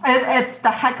 Yeah. It's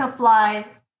the heck of flight.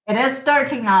 It is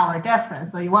 13-hour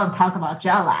difference. So you want to talk about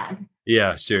jet lag.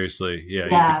 Yeah, seriously.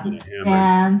 Yeah.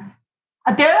 And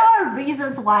there are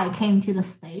reasons why I came to the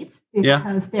States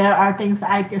because there are things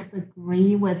I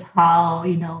disagree with how,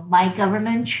 my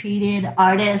government treated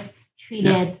artists,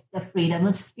 treated the freedom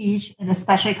of speech, and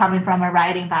especially coming from a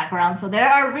writing background. So there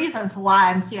are reasons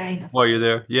why I'm here in the States. While you're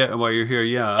there. Yeah, while you're here.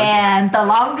 Yeah. And the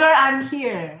longer I'm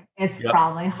here, it's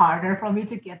probably harder for me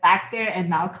to get back there and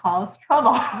not cause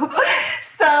trouble.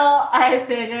 So I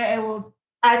figure it will.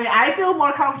 I feel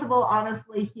more comfortable,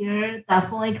 honestly, here,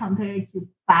 definitely compared to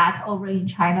back over in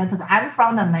China, because I'm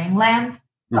from the mainland,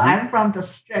 but I'm from the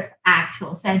strict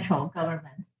actual central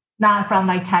government, not from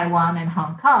Taiwan and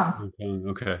Hong Kong.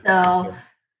 Okay. So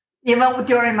even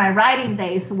during my writing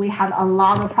days, we had a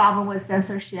lot of problem with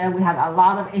censorship. We had a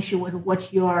lot of issue with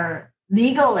what you're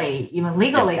legally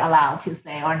allowed to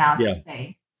say or not to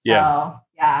say. So,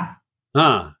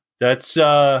 That's it's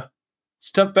a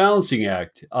tough balancing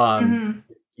act.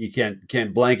 You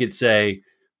can't blanket say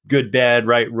good, bad,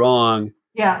 right, wrong.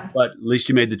 Yeah. But at least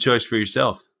you made the choice for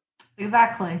yourself.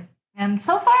 Exactly. And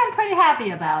so far, I'm pretty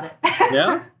happy about it.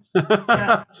 Yeah.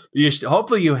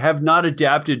 Hopefully you have not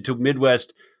adapted to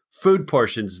Midwest food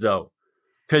portions, though.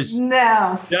 Because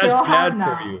that's bad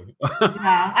for you.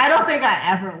 Yeah, I don't think I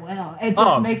ever will. It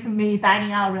just makes me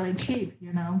dining out really cheap,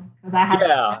 because I have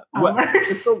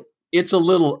It's a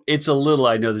little.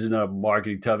 I know this is not a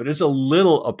marketing topic. It's a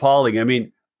little appalling. I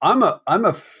mean, I'm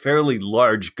a fairly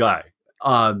large guy,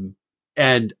 and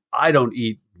I don't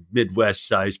eat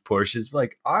Midwest-sized portions.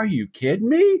 Like, are you kidding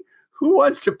me? Who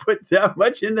wants to put that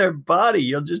much in their body?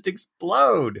 You'll just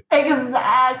explode.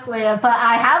 Exactly. But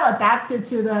I have adapted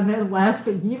to the Midwest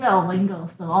email lingo,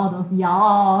 so all those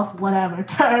y'alls, whatever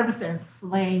terms and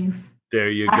slangs.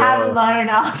 There you go. I haven't learned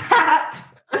all that.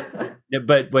 Yeah,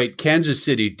 but wait, Kansas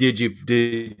City, did you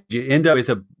end up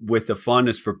with a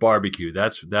fondness for barbecue?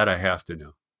 That I have to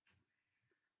know.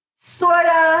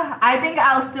 Sorta. I think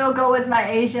I'll still go with my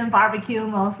Asian barbecue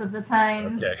most of the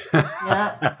times. Okay.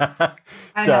 Yeah.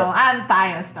 I know. I'm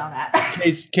biased on that.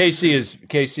 Casey is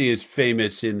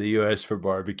famous in the U.S. for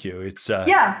barbecue. It's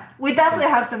we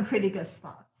definitely have some pretty good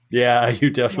spots. Yeah,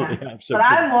 you definitely have some. But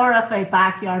I'm more of a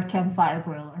backyard campfire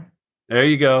griller. There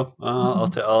you go.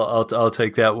 I'll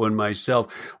take that one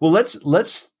myself. Well,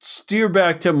 let's steer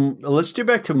back to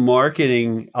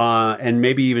marketing and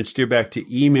maybe even steer back to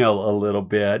email a little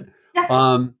bit.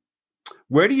 Yeah.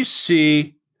 Where do you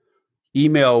see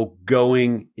email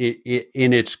going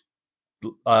in its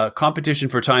competition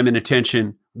for time and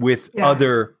attention with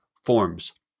other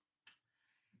forms?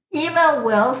 Email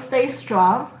will stay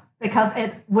strong, because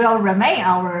it will remain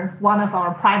one of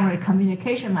our primary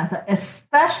communication methods,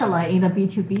 especially in the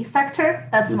B2B sector.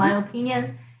 That's my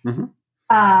opinion.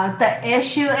 The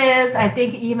issue is, I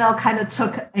think email kind of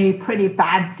took a pretty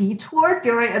bad detour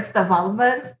during its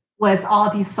development with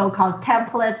all these so-called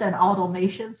templates and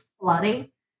automations flooding.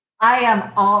 I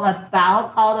am all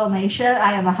about automation.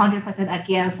 I am 100%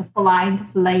 against blind,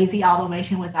 lazy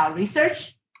automation without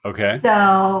research. Okay.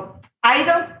 So I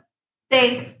don't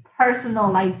think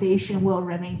personalization will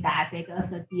remain that big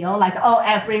of a deal. Like, oh,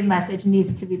 every message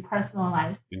needs to be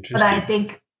personalized. But I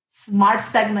think smart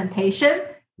segmentation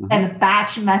and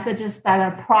batch messages that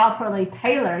are properly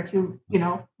tailored to,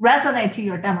 resonate to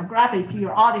your demographic, to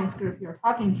your audience group you're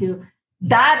talking to,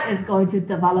 that is going to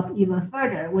develop even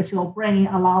further, which will bring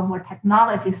a lot more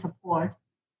technology support,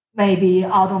 maybe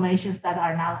automations that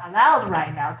are not allowed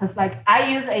right now. Because like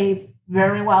I use a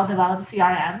very well-developed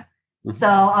CRM. So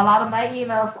a lot of my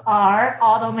emails are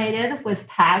automated with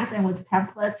tags and with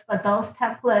templates, but those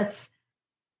templates,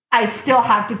 I still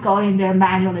have to go in there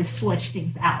manually switch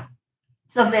things out.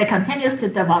 So if it continues to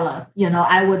develop,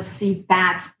 I would see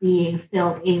that being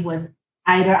filled in with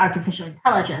either artificial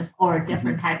intelligence or a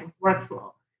different type of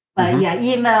workflow. But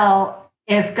email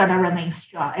is going to remain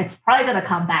strong. It's probably going to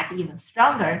come back even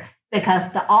stronger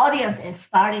because the audience is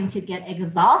starting to get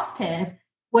exhausted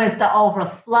with the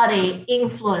overflooding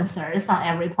influencers on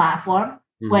every platform,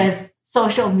 with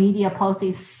social media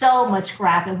posting so much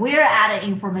traffic. We're at an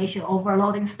information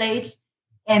overloading stage,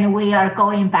 and we are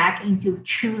going back into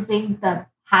choosing the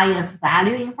highest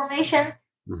value information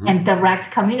and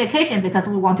direct communication because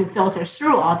we want to filter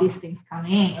through all these things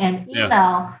coming in. And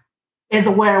email is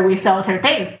where we filter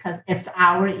things because it's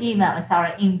our email, it's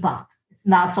our inbox. It's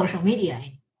not social media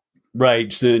anymore.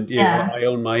 Right. So, I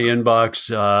own my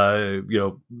inbox.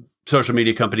 Social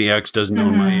media company X doesn't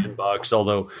own my inbox,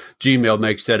 although Gmail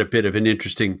makes that a bit of an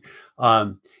interesting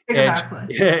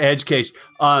edge case.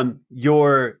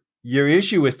 Your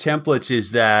issue with templates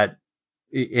is that,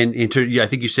 I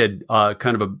think you said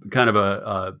kind of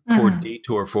a poor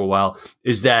detour for a while,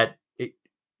 is that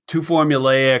too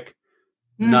formulaic,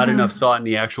 not enough thought in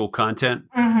the actual content.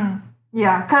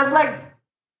 Yeah, because like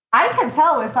I can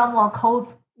tell when someone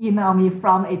cold email me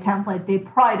from a template, they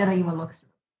probably didn't even look through.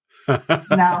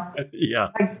 Yeah.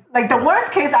 Like the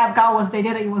worst case I've got was they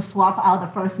didn't even swap out the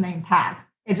first name tag.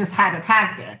 It just had a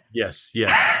tag there. Yes.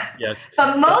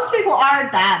 But most people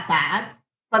aren't that bad,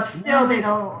 but still they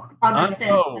don't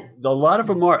understand. A lot of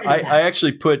them are. I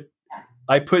actually put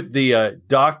the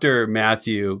Dr.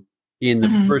 Matthew in the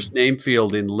first name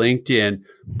field in LinkedIn,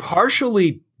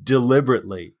 partially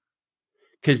deliberately,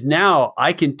 because now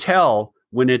I can tell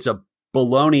when it's a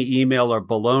baloney email or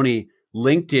baloney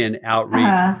LinkedIn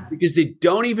outreach because they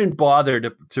don't even bother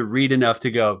to read enough to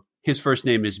go, his first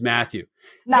name is Matthew.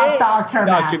 Not Dr.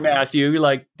 Matthew. You're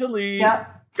like, delete,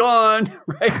 gone,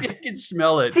 right? You can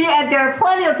smell it. See, and there are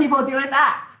plenty of people doing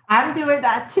that. I'm doing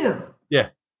that too. Yeah.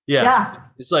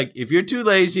 It's like, if you're too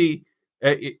lazy,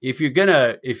 if you're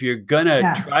gonna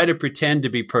try to pretend to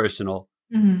be personal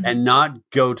and not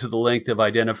go to the length of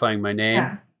identifying my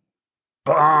name,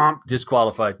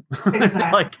 disqualified.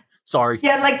 Exactly. Like, sorry.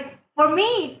 Yeah, like for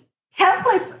me,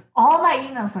 templates, all my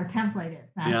emails are templated,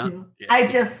 Matthew.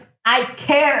 I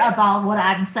care about what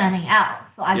I'm sending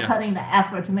out. So I'm putting the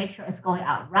effort to make sure it's going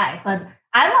out right. But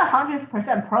I'm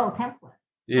 100% pro template.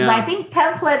 Yeah. I think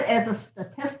template is a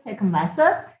statistic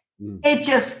method. It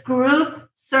just groups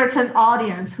certain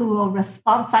audience who will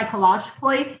respond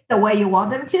psychologically the way you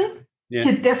want them to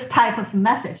this type of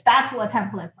message. That's what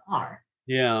templates are.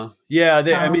 Yeah.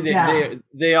 They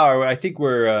are. I think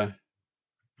we're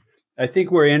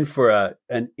in for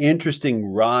an interesting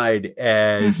ride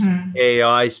as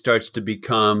AI starts to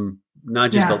become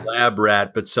not just a lab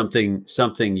rat, but something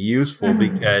useful.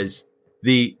 Because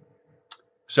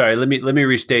let me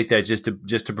restate that just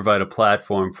to provide a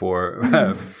platform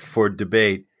for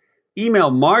debate.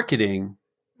 Email marketing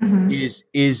is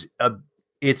a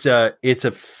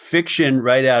fiction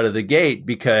right out of the gate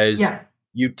because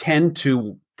you tend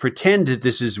to pretend that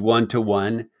this is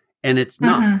one-to-one, and it's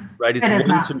not, right?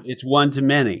 It's one to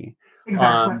many.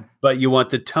 Exactly. But you want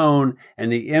the tone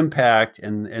and the impact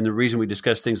and the reason we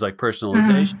discuss things like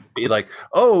personalization be like,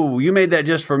 oh, you made that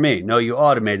just for me. No, you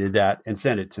automated that and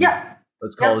sent it to me.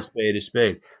 Let's call a spade a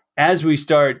spade. As we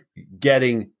start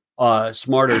getting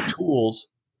smarter tools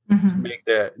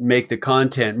to make the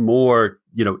content more,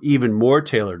 even more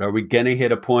tailored, are we going to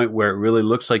hit a point where it really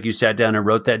looks like you sat down and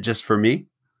wrote that just for me?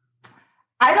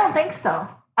 I don't think so.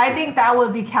 I think that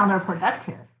would be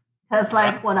counterproductive. Because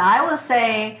what I was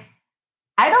saying,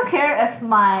 I don't care if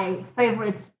my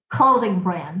favorite clothing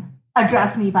brand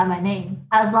address me by my name,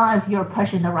 as long as you're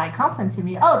pushing the right content to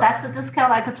me. Oh, that's the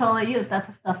discount I could totally use. That's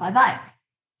the stuff I buy.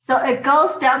 So it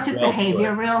goes down to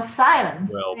behavioral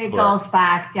science. It goes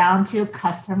back down to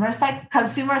consumer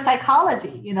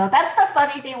psychology. That's the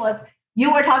funny thing was we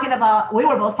were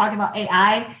both talking about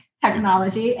AI.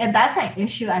 technology. And that's an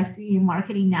issue I see in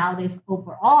marketing nowadays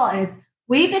overall is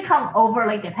we become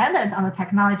overly dependent on the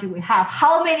technology we have.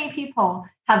 How many people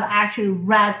have actually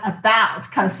read about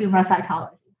consumer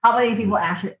psychology? How many people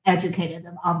actually educated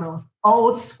them on those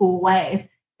old school ways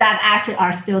that actually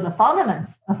are still the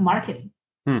fundamentals of marketing?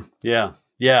 Yeah.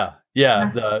 The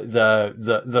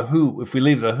who, if we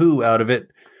leave the who out of it,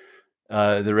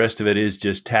 the rest of it is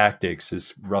just tactics,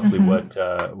 is roughly what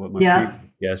my previous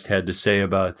guest had to say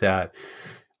about that.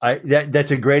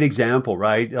 That's a great example,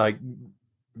 right? Like,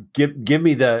 give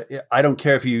me I don't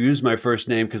care if you use my first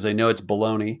name because I know it's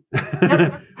baloney,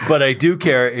 but I do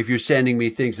care if you're sending me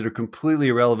things that are completely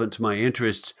irrelevant to my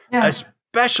interests,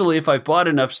 especially if I've bought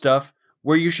enough stuff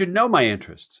where you should know my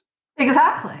interests.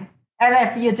 Exactly. And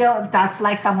if you don't, that's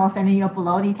like someone sending you a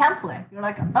baloney template. You're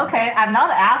like, okay, I'm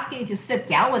not asking you to sit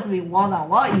down with me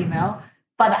one-on-one email,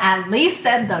 but at least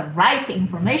send the right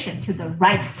information to the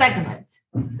right segment.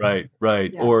 Right.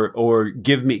 Yeah. Or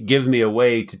give me a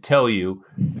way to tell you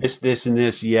this, and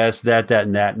this, yes, that,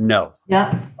 and that. No.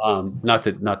 Yeah. Not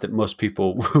that most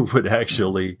people would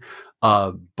actually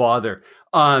bother.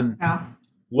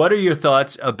 What are your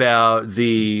thoughts about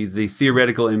the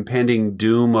theoretical impending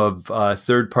doom of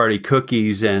third-party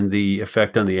cookies and the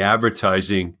effect on the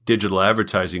digital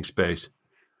advertising space?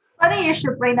 Funny you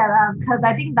should bring that up because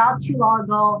I think not too long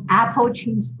ago, Apple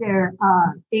changed their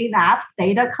in-app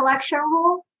data collection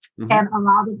rule. And a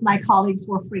lot of my colleagues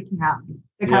were freaking out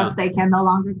because they can no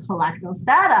longer collect those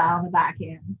data on the back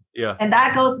end. Yeah. And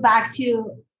that goes back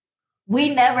to we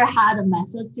never had a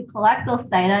method to collect those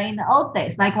data in the old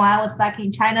days. Like when I was back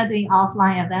in China doing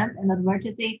offline events and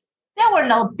advertising, there were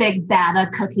no big data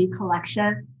cookie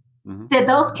collection. Did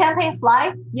those campaigns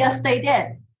fly? Yes, they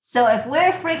did. So if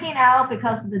we're freaking out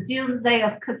because of the doomsday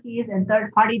of cookies and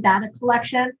third-party data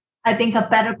collection, I think a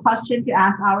better question to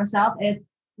ask ourselves is,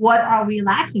 what are we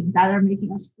lacking that are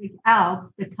making us freak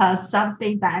out because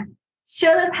something that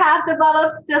shouldn't have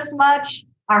developed this much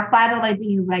are finally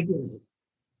being regulated?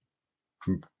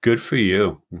 Good for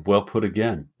you. Well put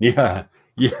again. Yeah.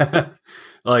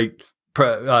 Like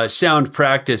sound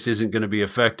practice isn't going to be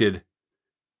affected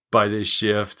by this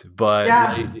shift, but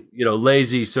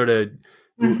lazy sort of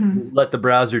let the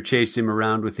browser chase him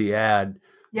around with the ad.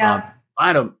 Yeah.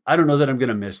 I don't know that I'm going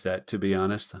to miss that, to be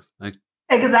honest.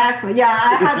 Exactly. Yeah.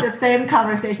 I had the same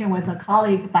conversation with a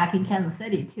colleague back in Kansas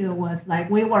City too, was like,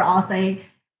 we were all saying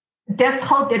this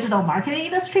whole digital marketing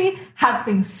industry has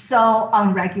been so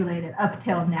unregulated up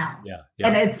till now. Yeah.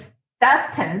 And it's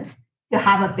destined to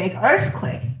have a big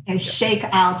earthquake and shake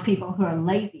out people who are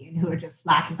lazy and who are just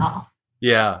slacking off.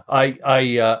 Yeah. I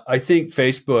think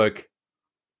Facebook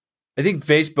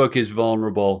is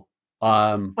vulnerable.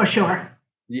 For sure.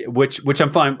 Which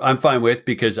I'm fine with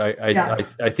because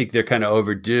I think they're kind of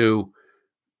overdue.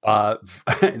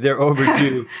 They're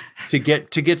overdue to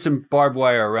get some barbed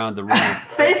wire around the room.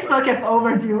 Facebook is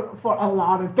overdue for a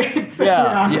lot of things.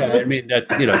 Yeah. I mean that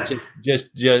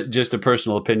just a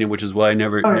personal opinion, which is why I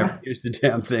never use the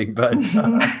damn thing. But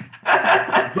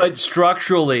but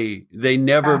structurally, they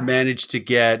never managed to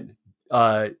get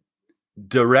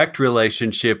direct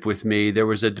relationship with me. There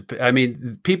was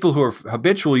people who are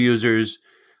habitual users.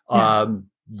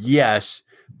 Yes,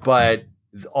 but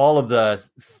all of the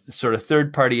sort of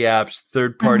third-party apps,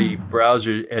 third-party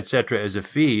browsers, et cetera, as a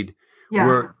feed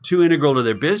were too integral to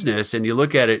their business. And you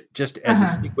look at it just as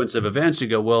a sequence of events. You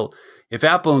go, well, if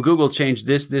Apple and Google change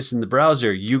this in the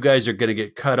browser, you guys are going to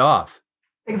get cut off.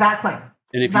 Exactly.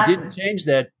 And if you didn't change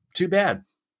that, too bad.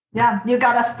 Yeah, you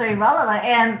got to stay relevant.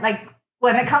 And like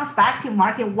when it comes back to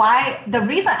market, the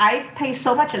reason I pay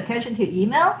so much attention to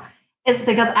email is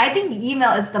because I think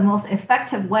email is the most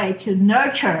effective way to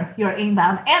nurture your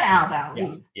inbound and outbound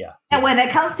leads. Yeah. And when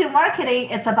it comes to marketing,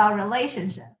 it's about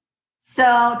relationship.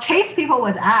 So chase people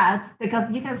with ads because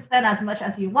you can spend as much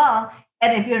as you want.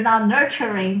 And if you're not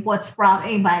nurturing what's brought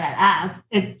in by that ads,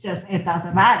 it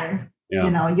doesn't matter.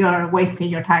 Yeah. You're wasting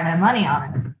your time and money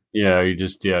on it. Yeah,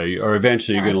 or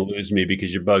eventually you're going to lose me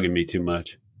because you're bugging me too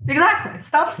much. Exactly.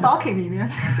 Stop stalking me, man.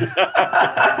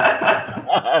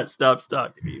 Stop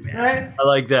stalking me, man. Right?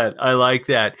 I like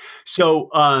that. So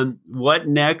what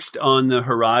next on the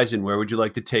horizon? Where would you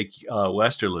like to take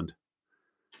Westerlund?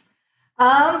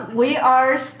 We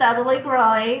are steadily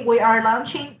growing. We are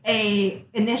launching a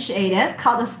initiative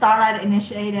called the Starlight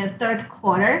Initiative third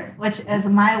quarter, which is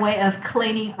my way of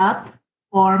cleaning up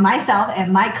for myself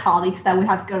and my colleagues that we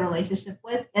have good relationship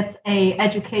with. It's a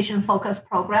education-focused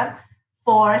program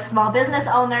for small business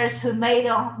owners who may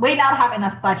not have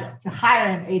enough budget to hire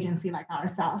an agency like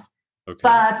ourselves. Okay.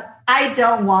 But I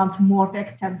don't want more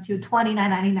victims to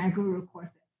 $29.99 guru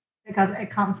courses because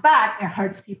it comes back and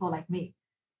hurts people like me.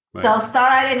 Right. So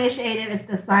Starlight Initiative is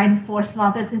designed for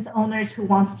small business owners who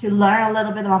wants to learn a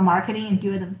little bit about marketing and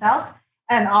do it themselves,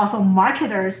 and also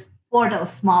marketers for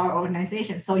those smaller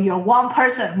organizations. So you're one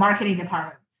person marketing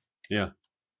departments. Yeah.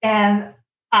 And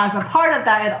as a part of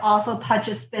that, it also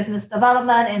touches business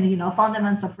development and,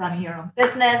 fundamentals of running your own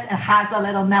business, and has a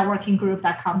little networking group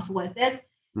that comes with it.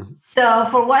 Mm-hmm. So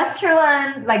for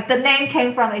Westerlund, like the name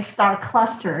came from a star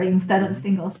cluster instead of a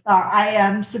single star. I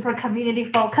am super community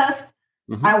focused.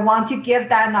 Mm-hmm. I want to give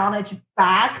that knowledge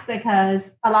back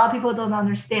because a lot of people don't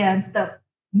understand. The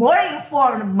more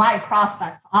informed my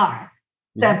prospects are,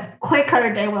 the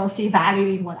quicker they will see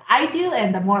value in what I do,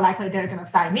 and the more likely they're going to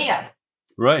sign me up.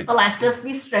 Right. So let's just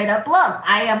be straight up blunt.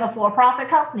 I am a for-profit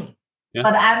company,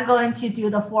 but I'm going to do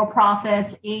the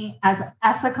for-profits in as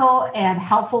ethical and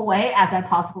helpful way as I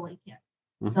possibly can.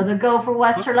 Mm-hmm. So the goal for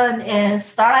Westerlund is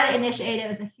Starlight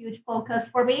Initiative is a huge focus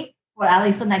for me for at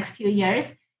least the next 2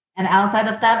 years. And outside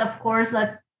of that, of course,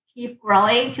 let's keep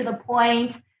growing to the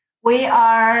point we're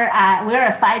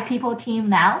a 5-people team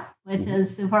now, which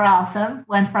is super awesome.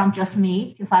 Went from just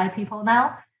me to 5 people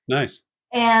now. Nice.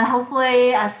 And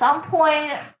hopefully at some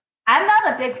point, I'm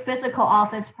not a big physical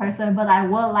office person, but I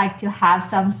would like to have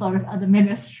some sort of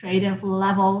administrative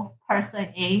level person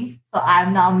in, so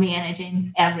I'm not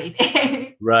managing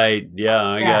everything. Right.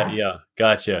 Yeah.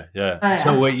 Gotcha. Yeah.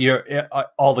 So what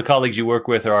all the colleagues you work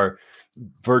with are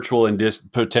virtual and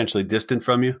potentially distant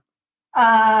from you?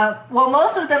 Well,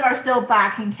 most of them are still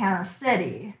back in Kansas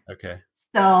City. Okay.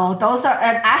 So those are,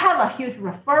 and I have a huge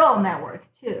referral network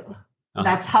too. Uh-huh.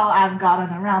 That's how I've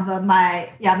gotten around. But my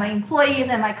employees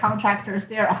and my contractors,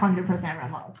 they're 100%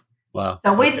 remote. Wow.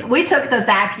 So we took the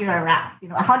Zapier around,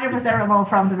 100% remote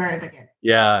from the very beginning.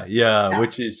 Yeah.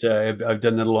 Which is, I've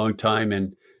done that a long time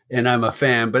and I'm a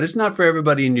fan, but it's not for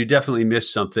everybody, and you definitely miss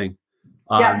something.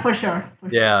 For sure.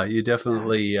 Yeah, you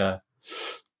definitely,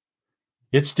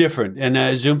 it's different.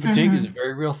 And Zoom fatigue is a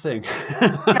very real thing.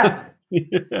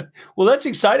 Yeah. Well, that's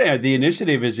exciting. The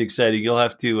initiative is exciting. You'll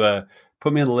have to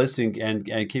put me on the list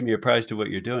and keep me apprised of what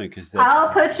you're doing. Because I'll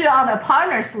put you on the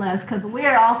partners list, because we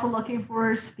are also looking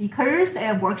for speakers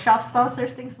and workshop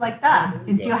sponsors, things like that.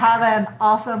 And you have an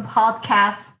awesome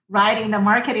podcast right in the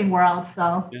marketing world.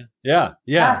 So yeah.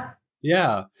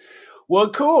 Well,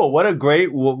 cool. What a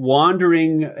great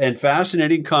wandering and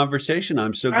fascinating conversation.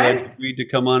 I'm so glad you agreed to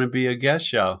come on and be a guest,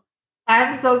 Xiao.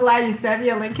 I'm so glad you sent me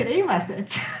a LinkedIn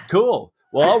message. Cool.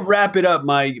 Well, I'll wrap it up.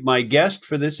 My guest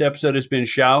for this episode has been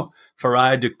Xiao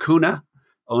DaCunha,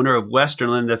 owner of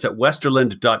Westerlund. That's at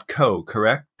westerlund.co,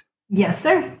 correct? Yes,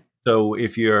 sir. So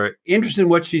if you're interested in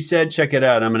what she said, check it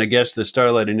out. I'm going to guess the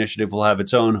Starlight Initiative will have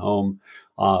its own home,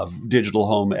 digital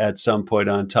home at some point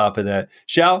on top of that.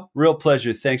 Xiao, real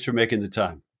pleasure. Thanks for making the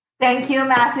time. Thank you,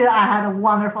 Matthew. I had a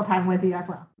wonderful time with you as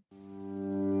well.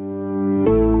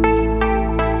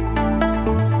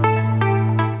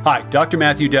 Hi, Dr.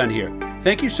 Matthew Dunn here.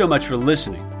 Thank you so much for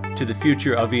listening to The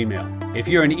Future of Email. If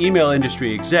you're an email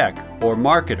industry exec or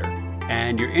marketer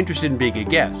and you're interested in being a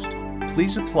guest,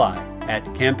 please apply at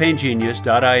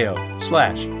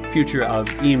campaignGenius.io/future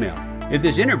of email. If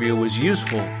this interview was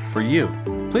useful for you,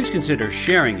 please consider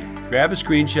sharing it. Grab a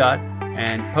screenshot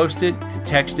and post it and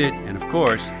text it and, of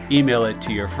course, email it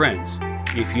to your friends.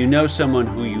 If you know someone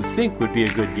who you think would be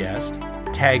a good guest,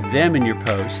 tag them in your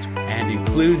post and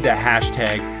include the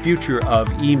hashtag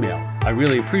 #FutureOfEmail. I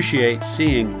really appreciate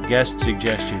seeing guest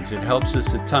suggestions. It helps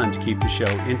us a ton to keep the show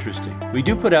interesting. We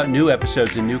do put out new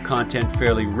episodes and new content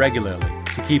fairly regularly.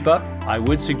 To keep up, I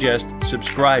would suggest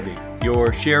subscribing.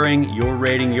 Your sharing, your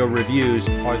rating, your reviews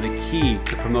are the key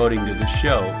to promoting the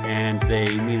show, and they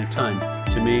mean a ton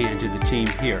to me and to the team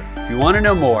here. If you want to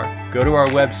know more, go to our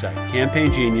website,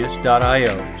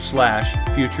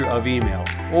 campaignGenius.io/future of email,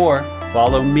 or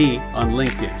follow me on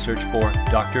LinkedIn. Search for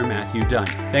Dr. Matthew Dunn.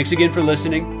 Thanks again for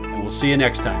listening, and we'll see you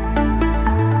next time.